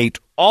like, I hate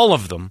all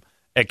of them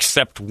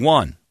except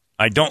one.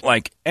 I don't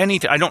like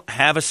I don't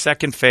have a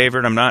second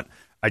favorite.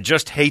 I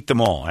just hate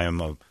them all. I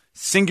am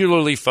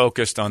singularly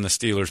focused on the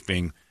Steelers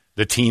being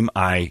the team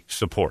I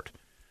support.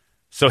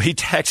 So he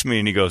texts me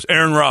and he goes,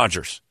 Aaron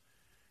Rodgers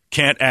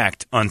can't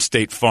act on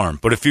State Farm.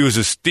 But if he was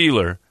a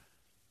Steeler,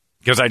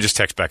 because I just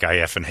text back, I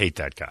effing hate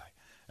that guy.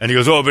 And he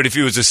goes, but if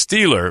he was a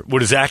Steeler,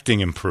 would his acting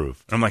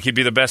improve? And I'm like, he'd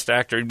be the best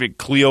actor. He'd be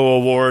Clio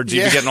Awards.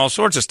 He'd be getting all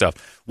sorts of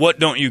stuff. What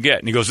don't you get?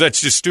 And he goes,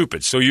 that's just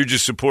stupid. So you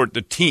just support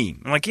the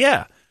team. I'm like,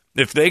 yeah.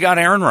 If they got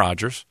Aaron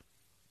Rodgers,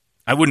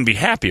 I wouldn't be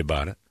happy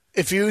about it.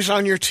 If he was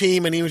on your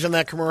team and he was in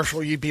that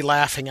commercial, you'd be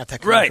laughing at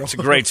that commercial. Right. It's a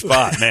great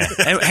spot, man.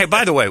 And, hey,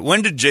 by the way,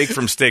 when did Jake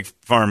from State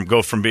Farm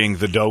go from being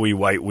the doughy,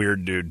 white,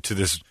 weird dude to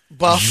this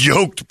buff,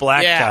 yoked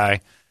black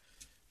guy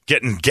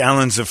getting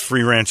gallons of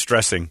free ranch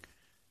dressing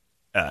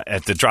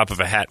at the drop of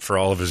a hat for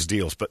all of his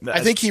deals? But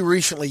I think he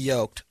recently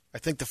yoked. I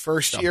think the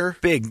first year.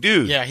 Big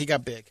dude. Yeah, he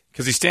got big.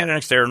 Because he's standing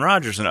next to Aaron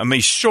Rodgers. And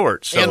he's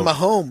short. So. And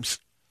Mahomes.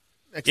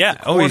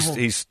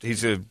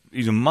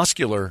 He's a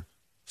muscular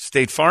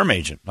State Farm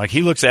agent. Like,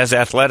 he looks as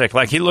athletic.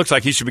 Like, he looks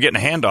like he should be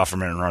getting a handoff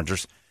from Aaron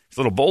Rodgers. He's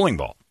a little bowling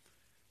ball.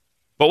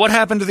 But what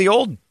happened to the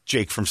old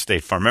Jake from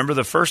State Farm? Remember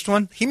the first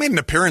one? He made an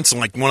appearance in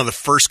like one of the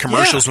first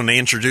commercials when they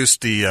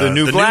introduced the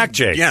new Black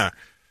Jake.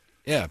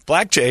 Yeah.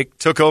 Black Jake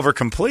took over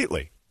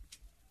completely.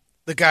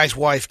 The guy's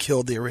wife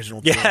killed the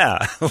original.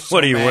 Yeah.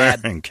 What are you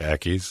wearing?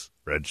 Khakis,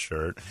 red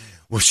shirt.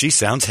 Well, she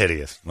sounds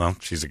hideous. Well,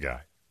 she's a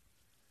guy.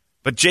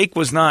 But Jake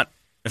was not,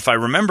 if I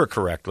remember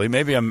correctly,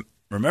 maybe I'm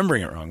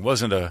remembering it wrong,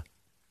 wasn't a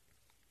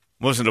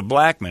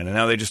black man, and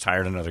now they just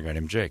hired another guy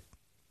named Jake.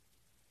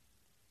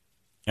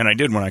 And I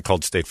did when I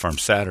called State Farm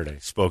Saturday.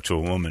 Spoke to a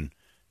woman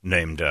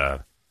named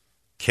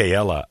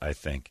Kayla, I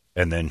think.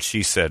 And then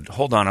she said,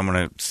 hold on, I'm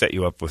going to set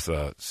you up with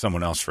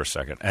someone else for a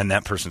second. And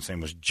that person's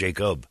name was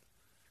Jacob.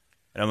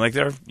 And I'm like,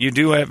 you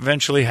do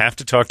eventually have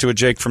to talk to a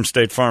Jake from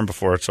State Farm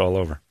before it's all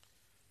over.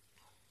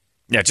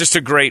 Yeah, just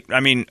a great,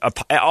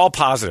 all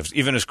positives.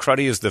 Even as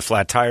cruddy as the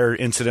flat tire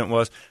incident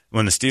was,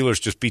 when the Steelers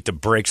just beat the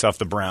brakes off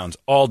the Browns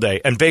all day.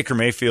 And Baker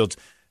Mayfield,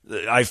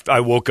 I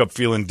woke up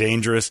feeling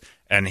dangerous,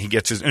 and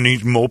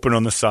he's moping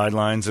on the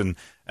sidelines. And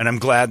I'm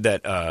glad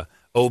that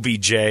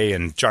OBJ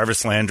and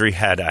Jarvis Landry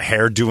had a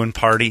hair-doing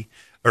party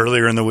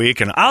earlier in the week.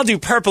 And I'll do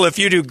purple if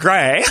you do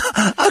gray.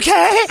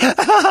 Okay.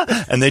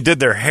 And they did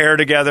their hair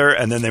together,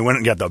 and then they went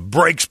and got the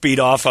brakes beat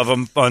off of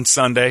them on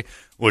Sunday,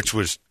 which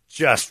was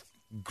just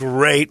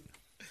great.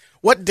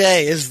 What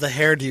day is the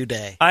hairdo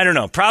day? I don't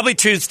know. Probably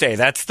Tuesday.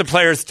 That's the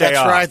player's day That's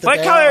off. right, the What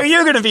day color off. are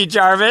you going to be,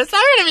 Jarvis?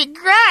 I'm going to be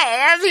gray.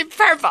 I'm going to be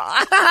purple.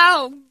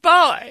 Oh,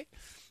 boy.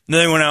 And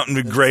then they went out and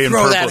did gray and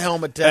Throw purple. that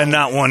helmet down. And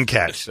not one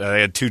catch.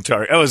 They had 2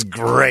 targets. That was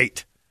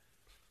great.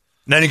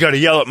 And then you got to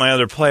yell at my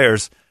other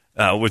players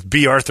with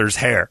B. Arthur's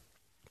hair.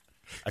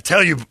 I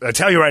tell you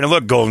right now,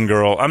 look, Golden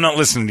Girl, I'm not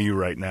listening to you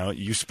right now.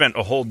 You spent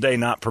a whole day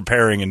not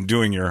preparing and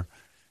doing your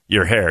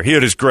hair. He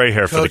had his gray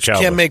hair for the Coach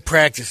Cowboys. can't make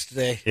practice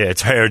today. Yeah,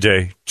 it's hair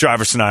day.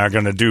 Jarvis and I are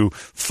going to do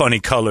funny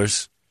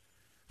colors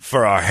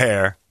for our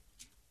hair.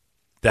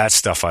 That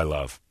stuff I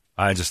love.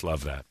 I just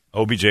love that.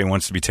 OBJ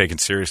wants to be taken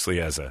seriously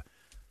as a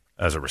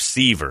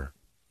receiver,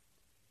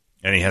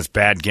 and he has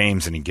bad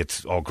games and he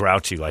gets all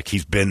grouchy like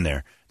he's been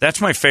there. That's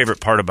my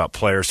favorite part about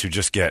players who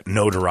just get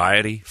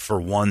notoriety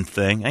for one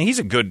thing. And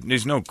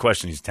there's no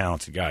question he's a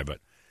talented guy, but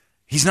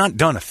he's not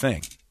done a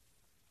thing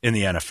in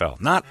the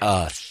NFL. Not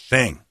a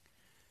thing.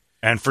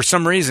 And for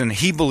some reason,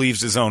 he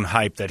believes his own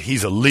hype that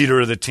he's a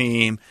leader of the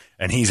team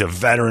and he's a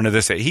veteran of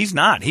this. He's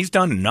not. He's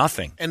done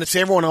nothing. And it's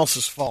everyone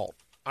else's fault.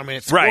 I mean,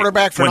 it's the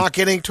quarterback for not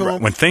getting to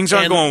him. When things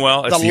aren't going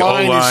well, it's the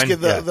line O-line.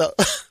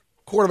 The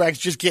quarterback's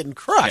just getting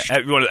crushed.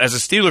 As a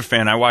Steeler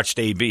fan, I watched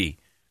AB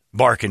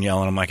bark and yell,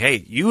 and I'm like,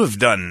 hey, you have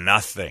done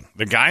nothing.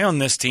 The guy on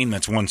this team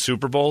that's won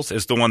Super Bowls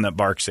is the one that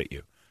barks at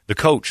you. The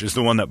coach is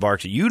the one that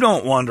barks at you. You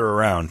don't wander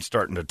around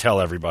starting to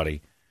tell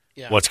everybody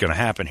what's going to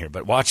happen here.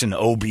 But watching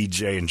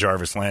OBJ and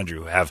Jarvis Landry,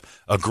 who have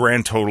a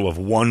grand total of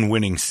 1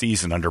 winning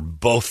season under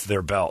both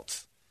their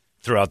belts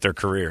throughout their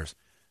careers,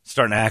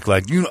 starting to act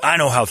like, I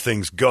know how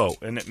things go.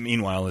 And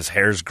meanwhile, his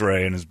hair's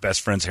gray and his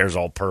best friend's hair's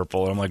all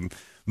purple. And I'm like,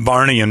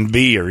 Barney and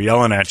B are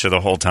yelling at you the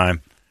whole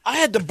time. I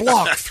had to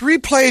block 3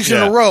 plays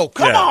in a row.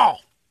 Come on.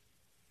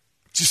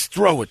 Just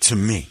throw it to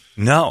me.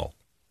 No.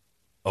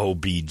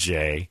 OBJ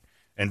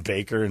and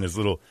Baker and his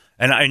little –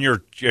 and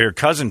your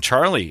cousin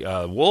Charlie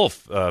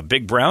Wolf,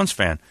 big Browns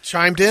fan.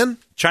 Chimed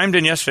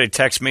in yesterday,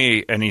 text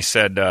me, and he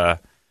said,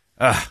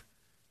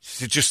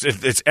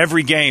 it's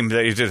every game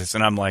that he did this.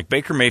 And I'm like,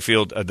 Baker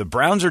Mayfield, the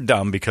Browns are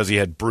dumb because he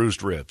had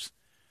bruised ribs.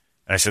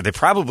 And I said, they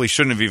probably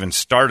shouldn't have even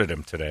started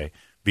him today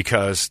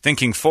because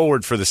thinking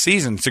forward for the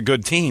season, it's a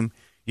good team.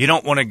 You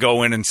don't want to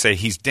go in and say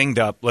he's dinged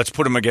up. Let's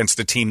put him against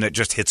a team that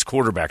just hits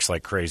quarterbacks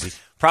like crazy.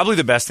 Probably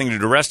the best thing to do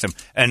to rest him.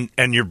 And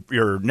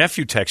your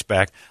nephew texts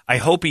back, I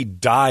hope he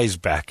dies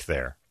back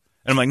there.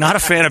 And I'm like, not a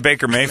fan of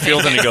Baker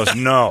Mayfield? And he goes,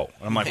 no.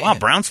 And I'm like, wow,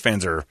 Browns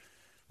fans are,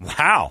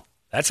 wow,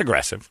 that's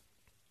aggressive.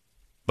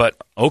 But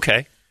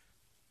okay.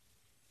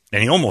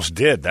 And he almost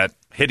did. That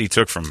hit he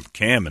took from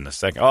Cam in the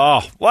second.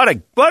 Oh, what a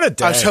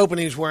day. I was hoping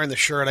he was wearing the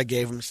shirt I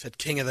gave him. It said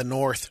King of the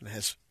North and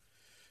has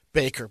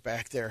Baker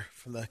back there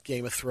from the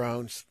Game of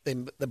Thrones.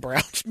 The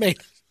Browns made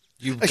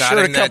you a got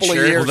shirt in a couple that of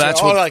shirt? years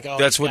Well, ago.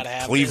 that's what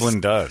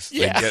Cleveland does.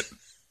 Yeah. They get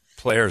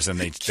players and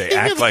they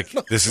act like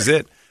this is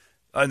it.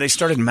 They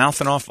started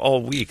mouthing off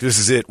all week. This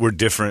is it. We're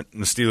different.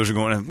 And the Steelers are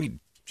going, and we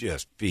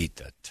just beat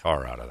the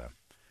tar out of them.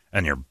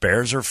 And your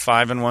Bears are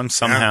 5-1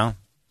 somehow. Yeah.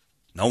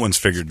 No one's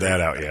figured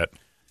that out yet.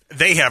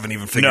 They haven't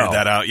even figured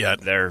that out yet.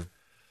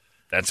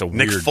 That's a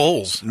Nick weird.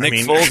 Foles. Nick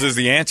Foles is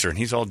the answer, and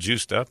he's all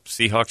juiced up.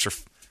 Seahawks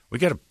are. We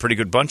got a pretty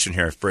good bunch in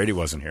here. If Brady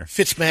wasn't here,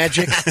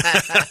 Fitzmagic.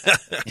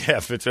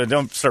 Yeah,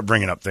 don't start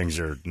bringing up things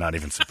you're not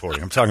even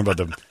supporting. I'm talking about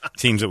the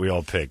teams that we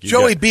all pick.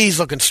 Joey B's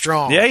looking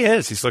strong. Yeah, he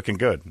is. He's looking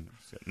good.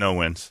 No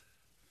wins.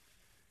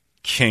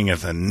 King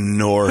of the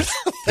North,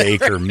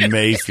 Baker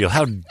Mayfield.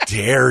 How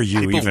dare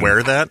you People even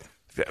wear that?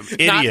 Idiots.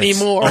 Not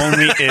anymore.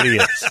 Only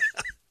idiots.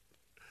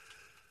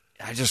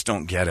 I just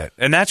don't get it.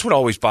 And that's what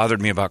always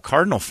bothered me about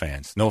Cardinal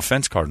fans. No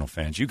offense, Cardinal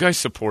fans. You guys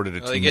supported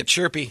it. They get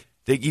chirpy.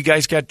 You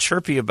guys got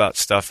chirpy about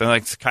stuff. And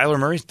like Kyler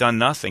Murray's done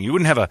nothing. You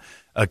wouldn't have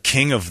a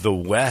King of the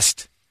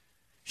West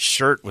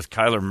shirt with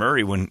Kyler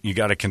Murray when you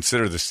got to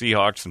consider the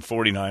Seahawks and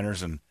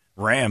 49ers and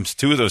Rams.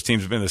 2 of those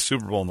teams have been in the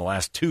Super Bowl in the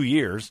last 2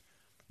 years.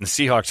 And the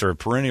Seahawks are a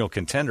perennial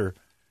contender.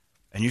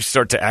 And you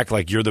start to act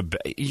like you're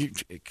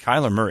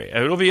Kyler Murray.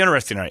 It'll be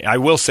interesting. I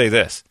will say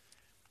this.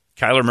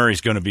 Kyler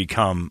Murray's going to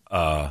become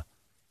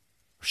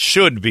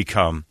should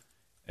become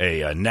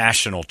a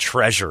national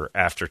treasure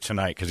after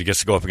tonight because he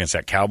gets to go up against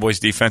that Cowboys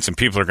defense, and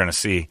people are going to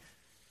see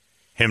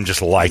him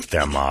just light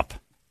them up.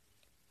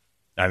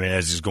 I mean,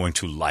 as he's going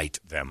to light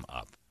them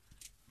up.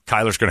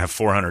 Kyler's going to have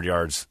 400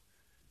 yards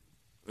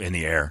in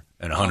the air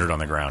and 100 on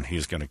the ground.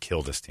 He's going to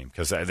kill this team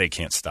because they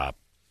can't stop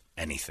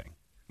anything,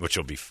 which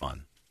will be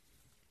fun.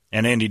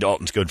 And Andy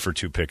Dalton's good for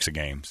 2 picks a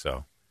game,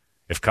 so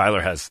if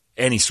Kyler has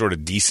any sort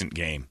of decent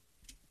game,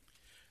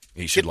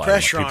 he should lie.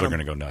 People are going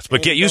to go nuts.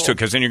 But get used to it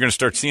because then you're going to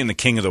start seeing the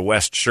King of the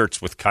West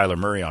shirts with Kyler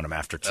Murray on them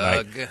after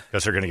tonight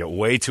because they're going to get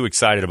way too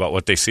excited about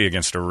what they see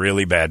against a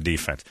really bad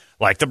defense,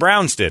 like the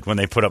Browns did when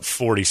they put up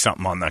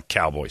 40-something on the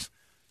Cowboys.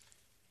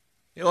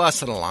 You lost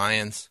to the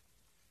Lions.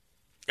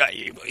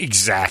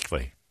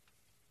 Exactly.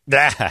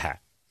 That's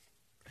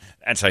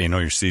how you know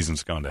your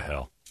season's gone to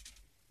hell.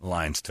 The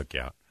Lions took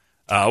you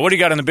out. What do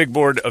you got on the big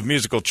board of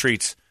musical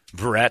treats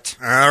Brett.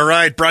 All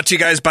right, brought to you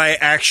guys by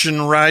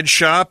Action Ride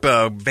Shop,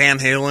 Van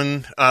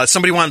Halen.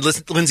 Somebody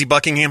wanted Lindsey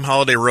Buckingham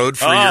Holiday Road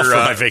for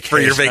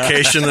your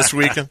vacation this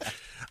weekend.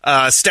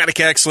 Static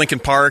X, Lincoln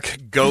Park,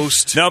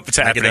 Ghost. Nope, it's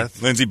happening.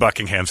 Lindsey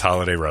Buckingham's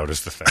Holiday Road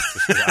is the thing.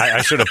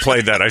 I should have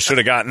played that. I should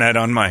have gotten that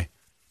on my...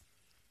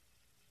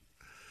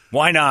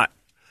 Why not?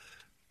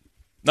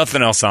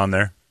 Nothing else on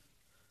there.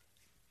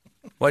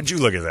 Why'd you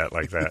look at that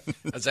like that?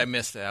 As I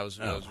missed it. I was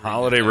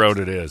Holiday Road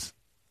it is.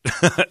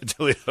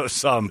 Toledo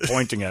saw him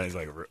pointing at it. He's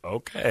like,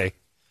 okay.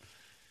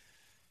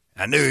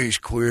 I knew he's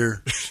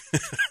queer.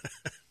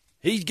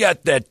 He's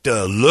got that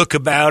look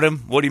about him.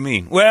 What do you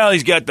mean? Well,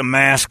 he's got the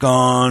mask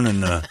on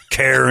and the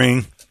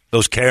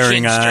those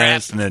caring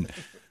eyes, and then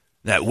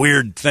that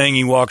weird thing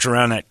he walks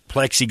around, that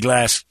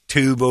plexiglass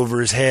tube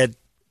over his head,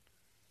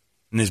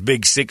 and his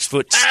big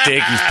 6-foot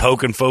stick. He's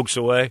poking folks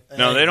away.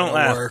 No, they don't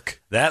laugh.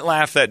 That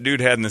laugh that dude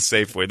had in the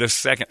Safeway. The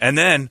second, and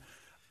then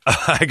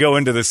I go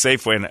into the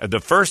Safeway, and the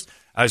first,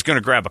 I was going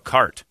to grab a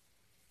cart.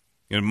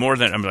 I'm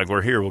like,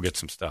 we're here, we'll get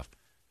some stuff.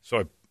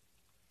 So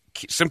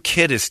some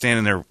kid is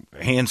standing there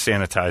hand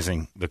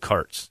sanitizing the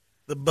carts.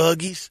 The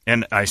buggies.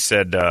 And I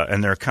said,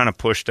 and they're kind of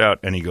pushed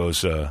out, and he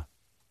goes,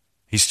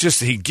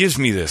 he gives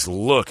me this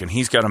look, and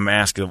he's got a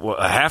mask. I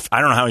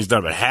don't know how he's done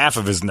it, but half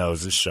of his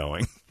nose is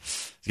showing.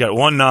 He's got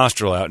one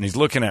nostril out, and he's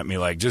looking at me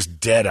like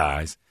just dead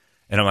eyes.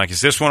 And I'm like,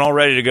 is this one all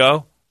ready to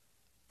go?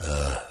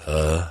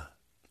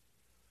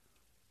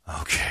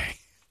 Okay.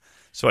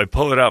 So I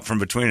pull it out from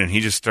between, and he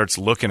just starts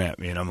looking at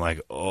me, and I'm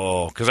like,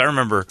 oh. Because I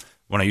remember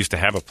when I used to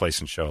have a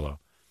place in Show Low,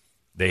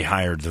 they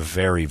hired the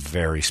very,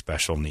 very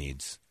special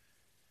needs.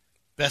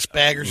 Best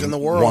baggers in the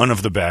world. One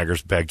of the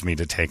baggers begged me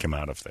to take him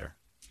out of there.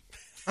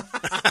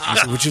 I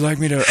said, would you like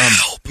me to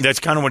help?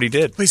 That's kind of what he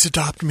did. Please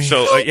adopt me.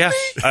 So,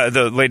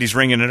 the lady's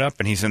ringing it up,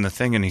 and he's in the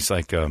thing, and he's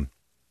like, do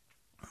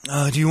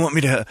you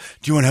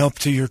want help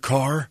to your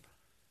car?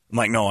 I'm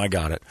like, no, I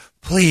got it.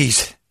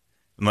 Please.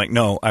 I'm like,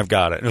 no, I've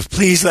got it. It goes,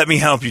 please let me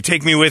help you.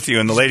 Take me with you.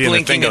 And the lady in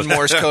the thing goes,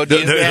 Morse code.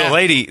 The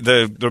lady,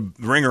 the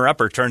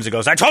ringer-upper turns and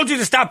goes, I told you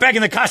to stop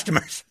begging the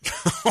customers.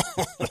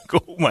 Like,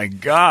 oh, my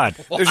God.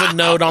 There's a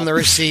note on the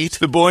receipt.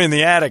 The boy in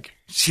the attic.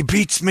 She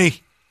beats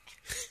me.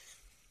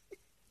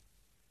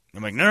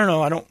 I'm like,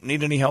 no, I don't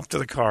need any help to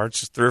the car. It's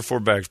just 3 or 4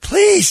 bags.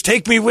 Please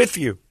take me with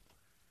you.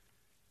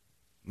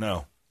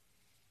 No.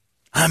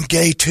 I'm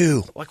gay,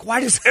 too. Like,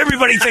 why does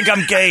everybody think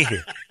I'm gay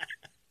here?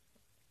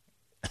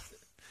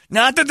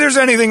 Not that there's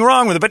anything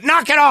wrong with it, but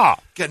knock it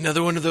off. Got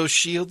another one of those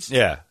shields?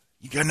 Yeah.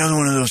 You got another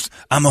one of those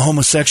I'm a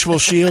homosexual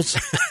shields?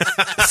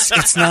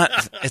 It's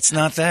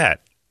not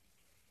that.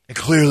 And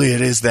clearly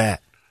it is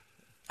that.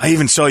 I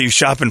even saw you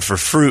shopping for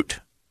fruit.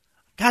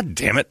 God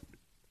damn it.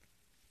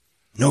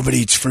 Nobody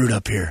eats fruit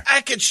up here.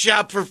 I could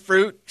shop for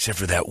fruit. Except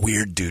for that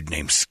weird dude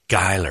named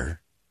Skyler.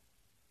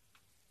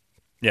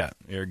 Yeah,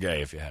 you're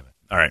gay if you haven't.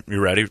 All right, you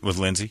ready with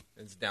Lindsay?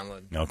 It's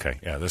downloading. Okay,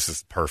 yeah, this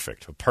is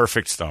perfect. A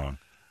perfect song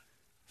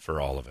for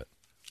all of it.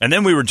 And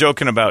then we were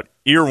joking about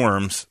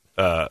earworms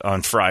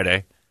on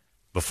Friday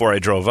before I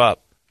drove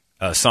up.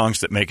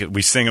 Songs that make it,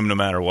 we sing them no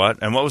matter what.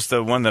 And what was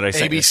the one that I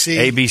sang?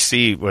 ABC.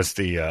 ABC was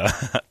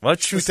the,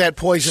 what? Shoot that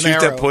poison arrow.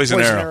 Shoot that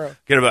poison arrow.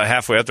 Get about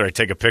halfway up there, I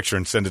take a picture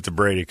and send it to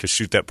Brady because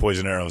Shoot That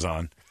Poison Arrow's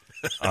on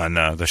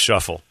the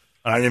shuffle.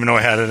 I didn't even know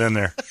I had it in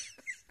there.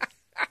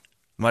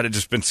 Might have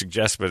just been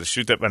suggested, but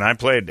Shoot That, and I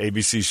played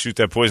ABC Shoot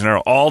That Poison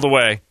Arrow all the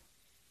way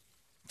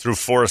through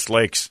Forest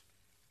Lakes.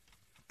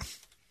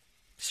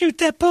 Shoot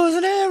that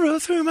poison arrow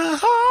through my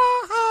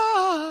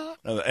heart.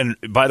 And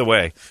by the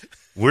way,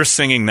 we're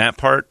singing that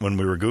part when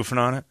we were goofing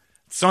on it.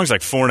 The song's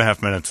like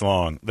 4.5 minutes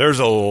long. There's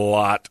a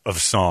lot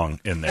of song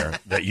in there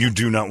that you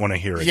do not want to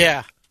hear again.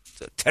 Yeah. It's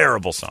a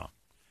terrible song.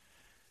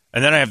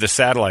 And then I have the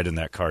satellite in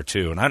that car,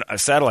 too. And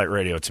satellite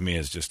radio, to me,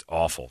 is just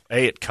awful.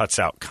 A, it cuts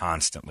out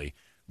constantly.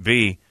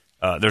 B,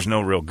 there's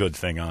no real good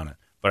thing on it.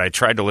 But I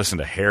tried to listen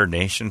to Hair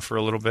Nation for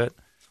a little bit.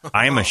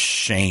 I am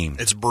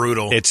ashamed. It's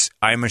brutal.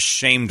 I'm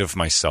ashamed of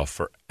myself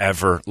for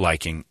ever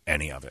liking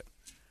any of it.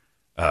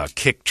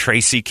 Kick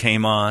Tracy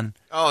came on.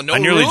 Oh, no! I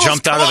nearly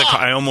jumped out of the car.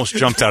 I almost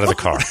jumped out of the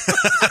car.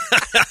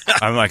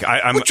 I'm like,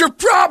 what's your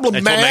problem,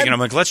 man? I told Megan, I'm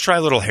like, let's try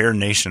a little Hair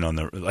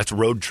Nation let's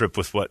road trip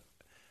with what.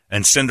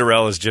 And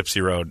Cinderella's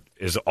Gypsy Road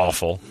is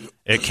awful.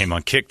 It came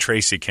on. Kick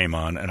Tracy came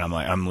on, and I'm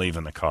like, I'm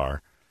leaving the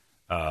car.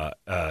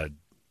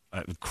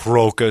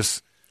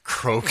 Crocus.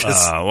 What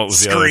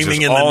was the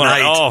Screaming other? in the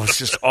night. Oh, it's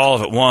just all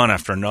of it. One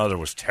after another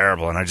was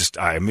terrible. And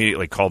I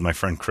immediately called my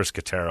friend Chris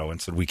Catero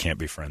and said, we can't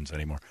be friends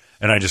anymore.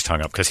 And I just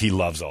hung up because he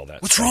loves all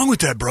that What's stuff. wrong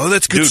with that, bro?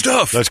 That's good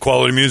stuff. That's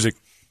quality music.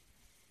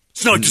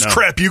 It's not just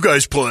crap you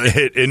guys play.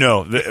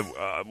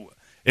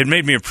 It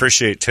made me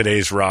appreciate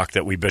today's rock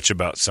that we bitch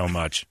about so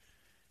much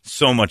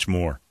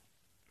more.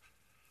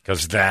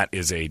 Because that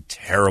is a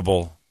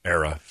terrible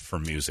era for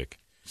music.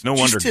 It's no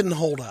wonder. Just didn't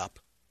hold up.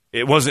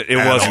 It wasn't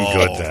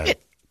good then.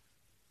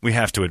 We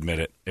have to admit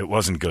it. It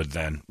wasn't good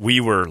then. We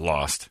were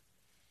lost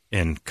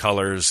in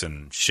colors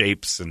and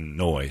shapes and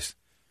noise.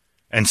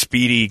 And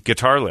speedy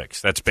guitar licks.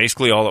 That's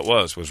basically all it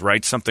was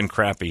write something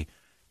crappy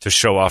to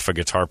show off a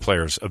guitar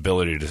player's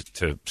ability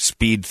to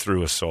speed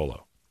through a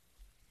solo.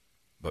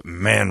 But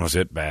man, was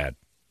it bad.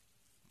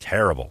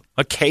 Terrible.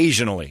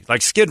 Occasionally.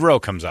 Like Skid Row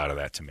comes out of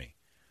that to me.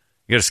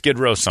 You got a Skid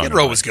Row song. Skid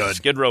Row was good.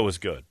 Skid Row was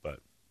good, but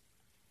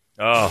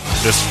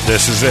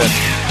this is it.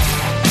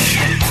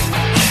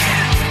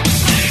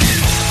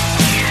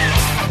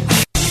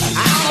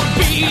 I'll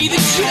be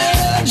the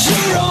judge.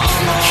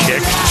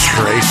 Kick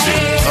Tracy.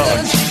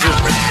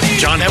 Oh,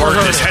 John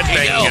Gordon is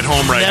headbanging at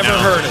home right now. Never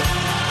heard it.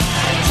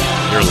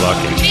 You're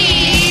lucky.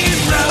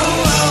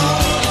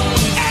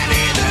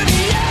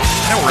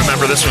 I don't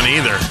remember this one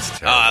either.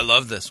 Oh, I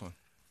love this one.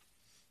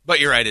 But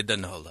you're right, it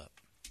doesn't hold up.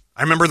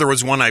 I remember there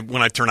was one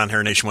when I turned on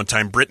Hair Nation one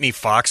time, Brittany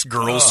Fox,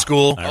 Girls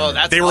School.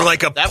 They were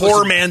like a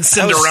poor man's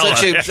Cinderella.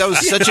 That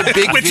was such a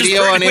big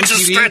video on MTV. Which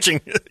is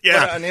stretching.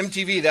 Yeah. On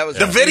MTV, that was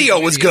the video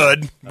was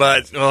good,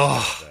 but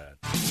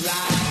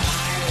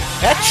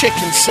that chick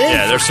can sing.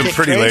 Yeah, there's some Kick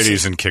pretty Tracy.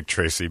 ladies in Kick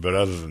Tracy, but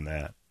other than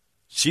that,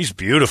 she's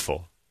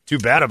beautiful. Too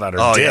bad about her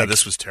dick. Oh, yeah,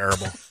 this was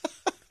terrible.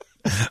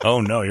 Oh,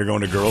 no, you're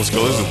going to girls'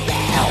 school?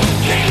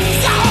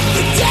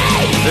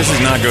 This is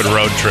not good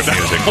road trip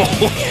music.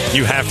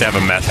 You have to have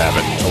a meth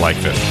habit to like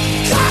this.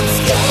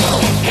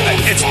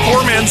 It's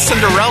poor man's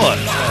Cinderella.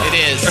 It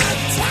is.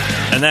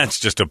 And that's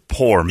just a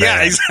poor man.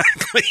 Yeah,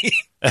 exactly.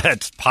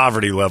 That's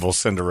poverty level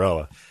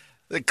Cinderella.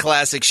 The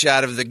classic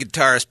shot of the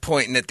guitarist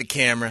pointing at the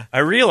camera. I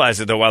realized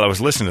it, though, while I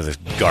was listening to this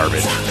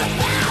garbage.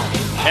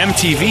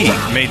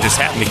 MTV made this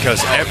happen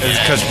because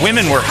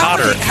women were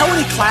hotter. How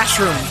many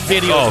classroom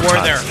videos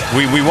were there?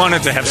 We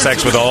wanted to have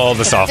sex with all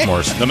the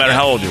sophomores, no matter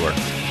how old you were.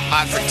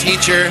 Hot for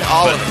teacher,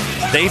 all of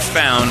them. They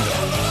found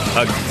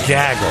a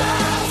gaggle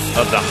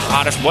of the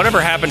hottest.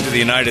 Whatever happened to the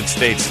United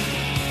States?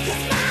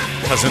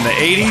 Because in the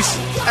 80s,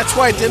 that's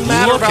why it didn't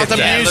matter about the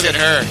music. Look at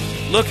her.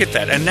 Look at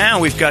that. And now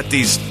we've got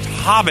these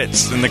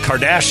hobbits and the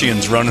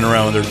Kardashians running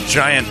around with their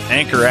giant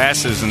anchor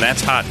asses, and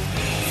that's hot.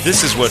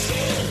 This is what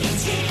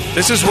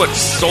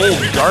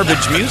sold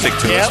garbage music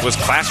to us, was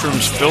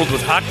classrooms filled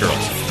with hot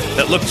girls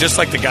that looked just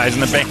like the guys in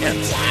the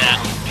bands. Yeah.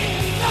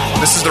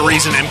 This is the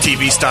reason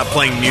MTV stopped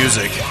playing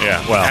music.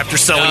 Yeah, well. After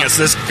selling us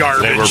this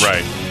garbage. They were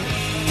right.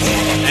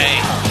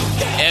 Hey,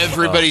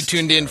 everybody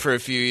tuned in for a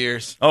few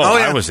years. Oh,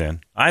 yeah. I was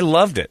in. I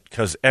loved it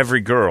because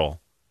every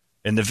girl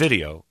in the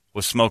video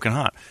was smoking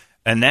hot.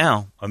 And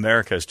now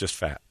America is just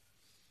fat.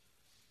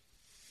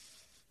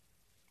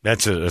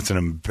 That's an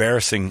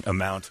embarrassing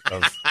amount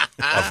of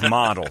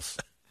models.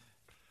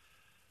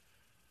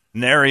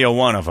 Nary a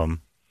one of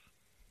them.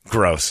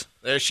 Gross.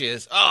 There she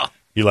is. Oh.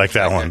 You like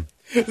that one?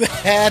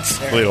 That's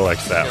her. Lita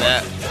likes that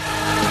one.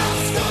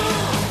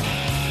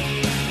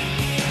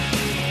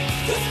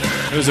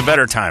 It was a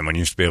better time when you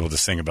used to be able to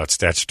sing about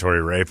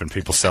statutory rape and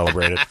people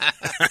celebrated.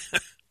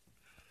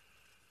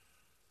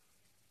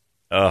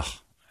 Ugh.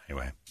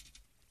 Anyway.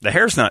 The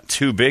hair's not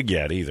too big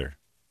yet either.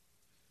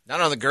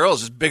 Not on the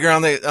girls. It's bigger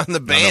on the band. I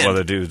don't know what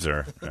the dudes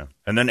are. Yeah.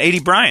 And then Adie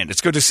Bryant.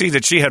 It's good to see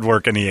that she had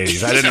work in the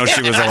 80s. I didn't know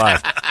she was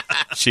alive.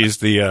 She's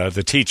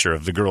the teacher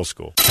of the girls'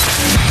 school.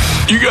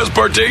 You guys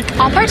partake?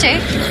 I'll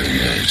partake.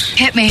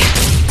 Hit me.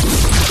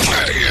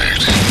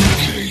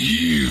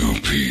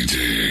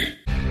 UPD.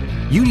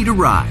 You need a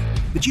ride,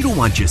 but you don't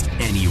want just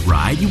any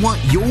ride. You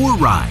want your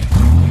ride.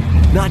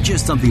 Not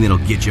just something that'll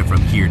get you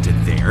from here to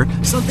there.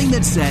 Something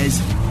that says,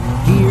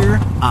 here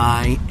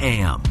I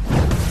am.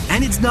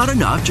 And it's not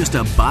enough just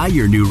to buy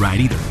your new ride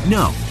either.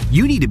 No,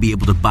 you need to be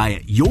able to buy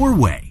it your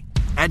way.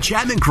 At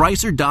Chapman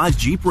Chrysler Dodge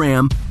Jeep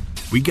Ram,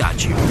 we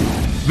got you.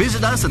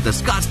 Visit us at the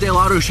Scottsdale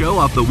Auto Show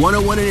off the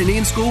 101 and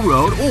Indian School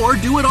Road, or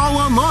do it all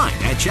online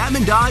at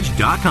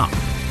ChapmanDodge.com.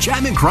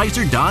 Chapman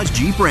Chrysler Dodge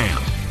Jeep Ram.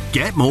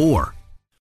 Get more.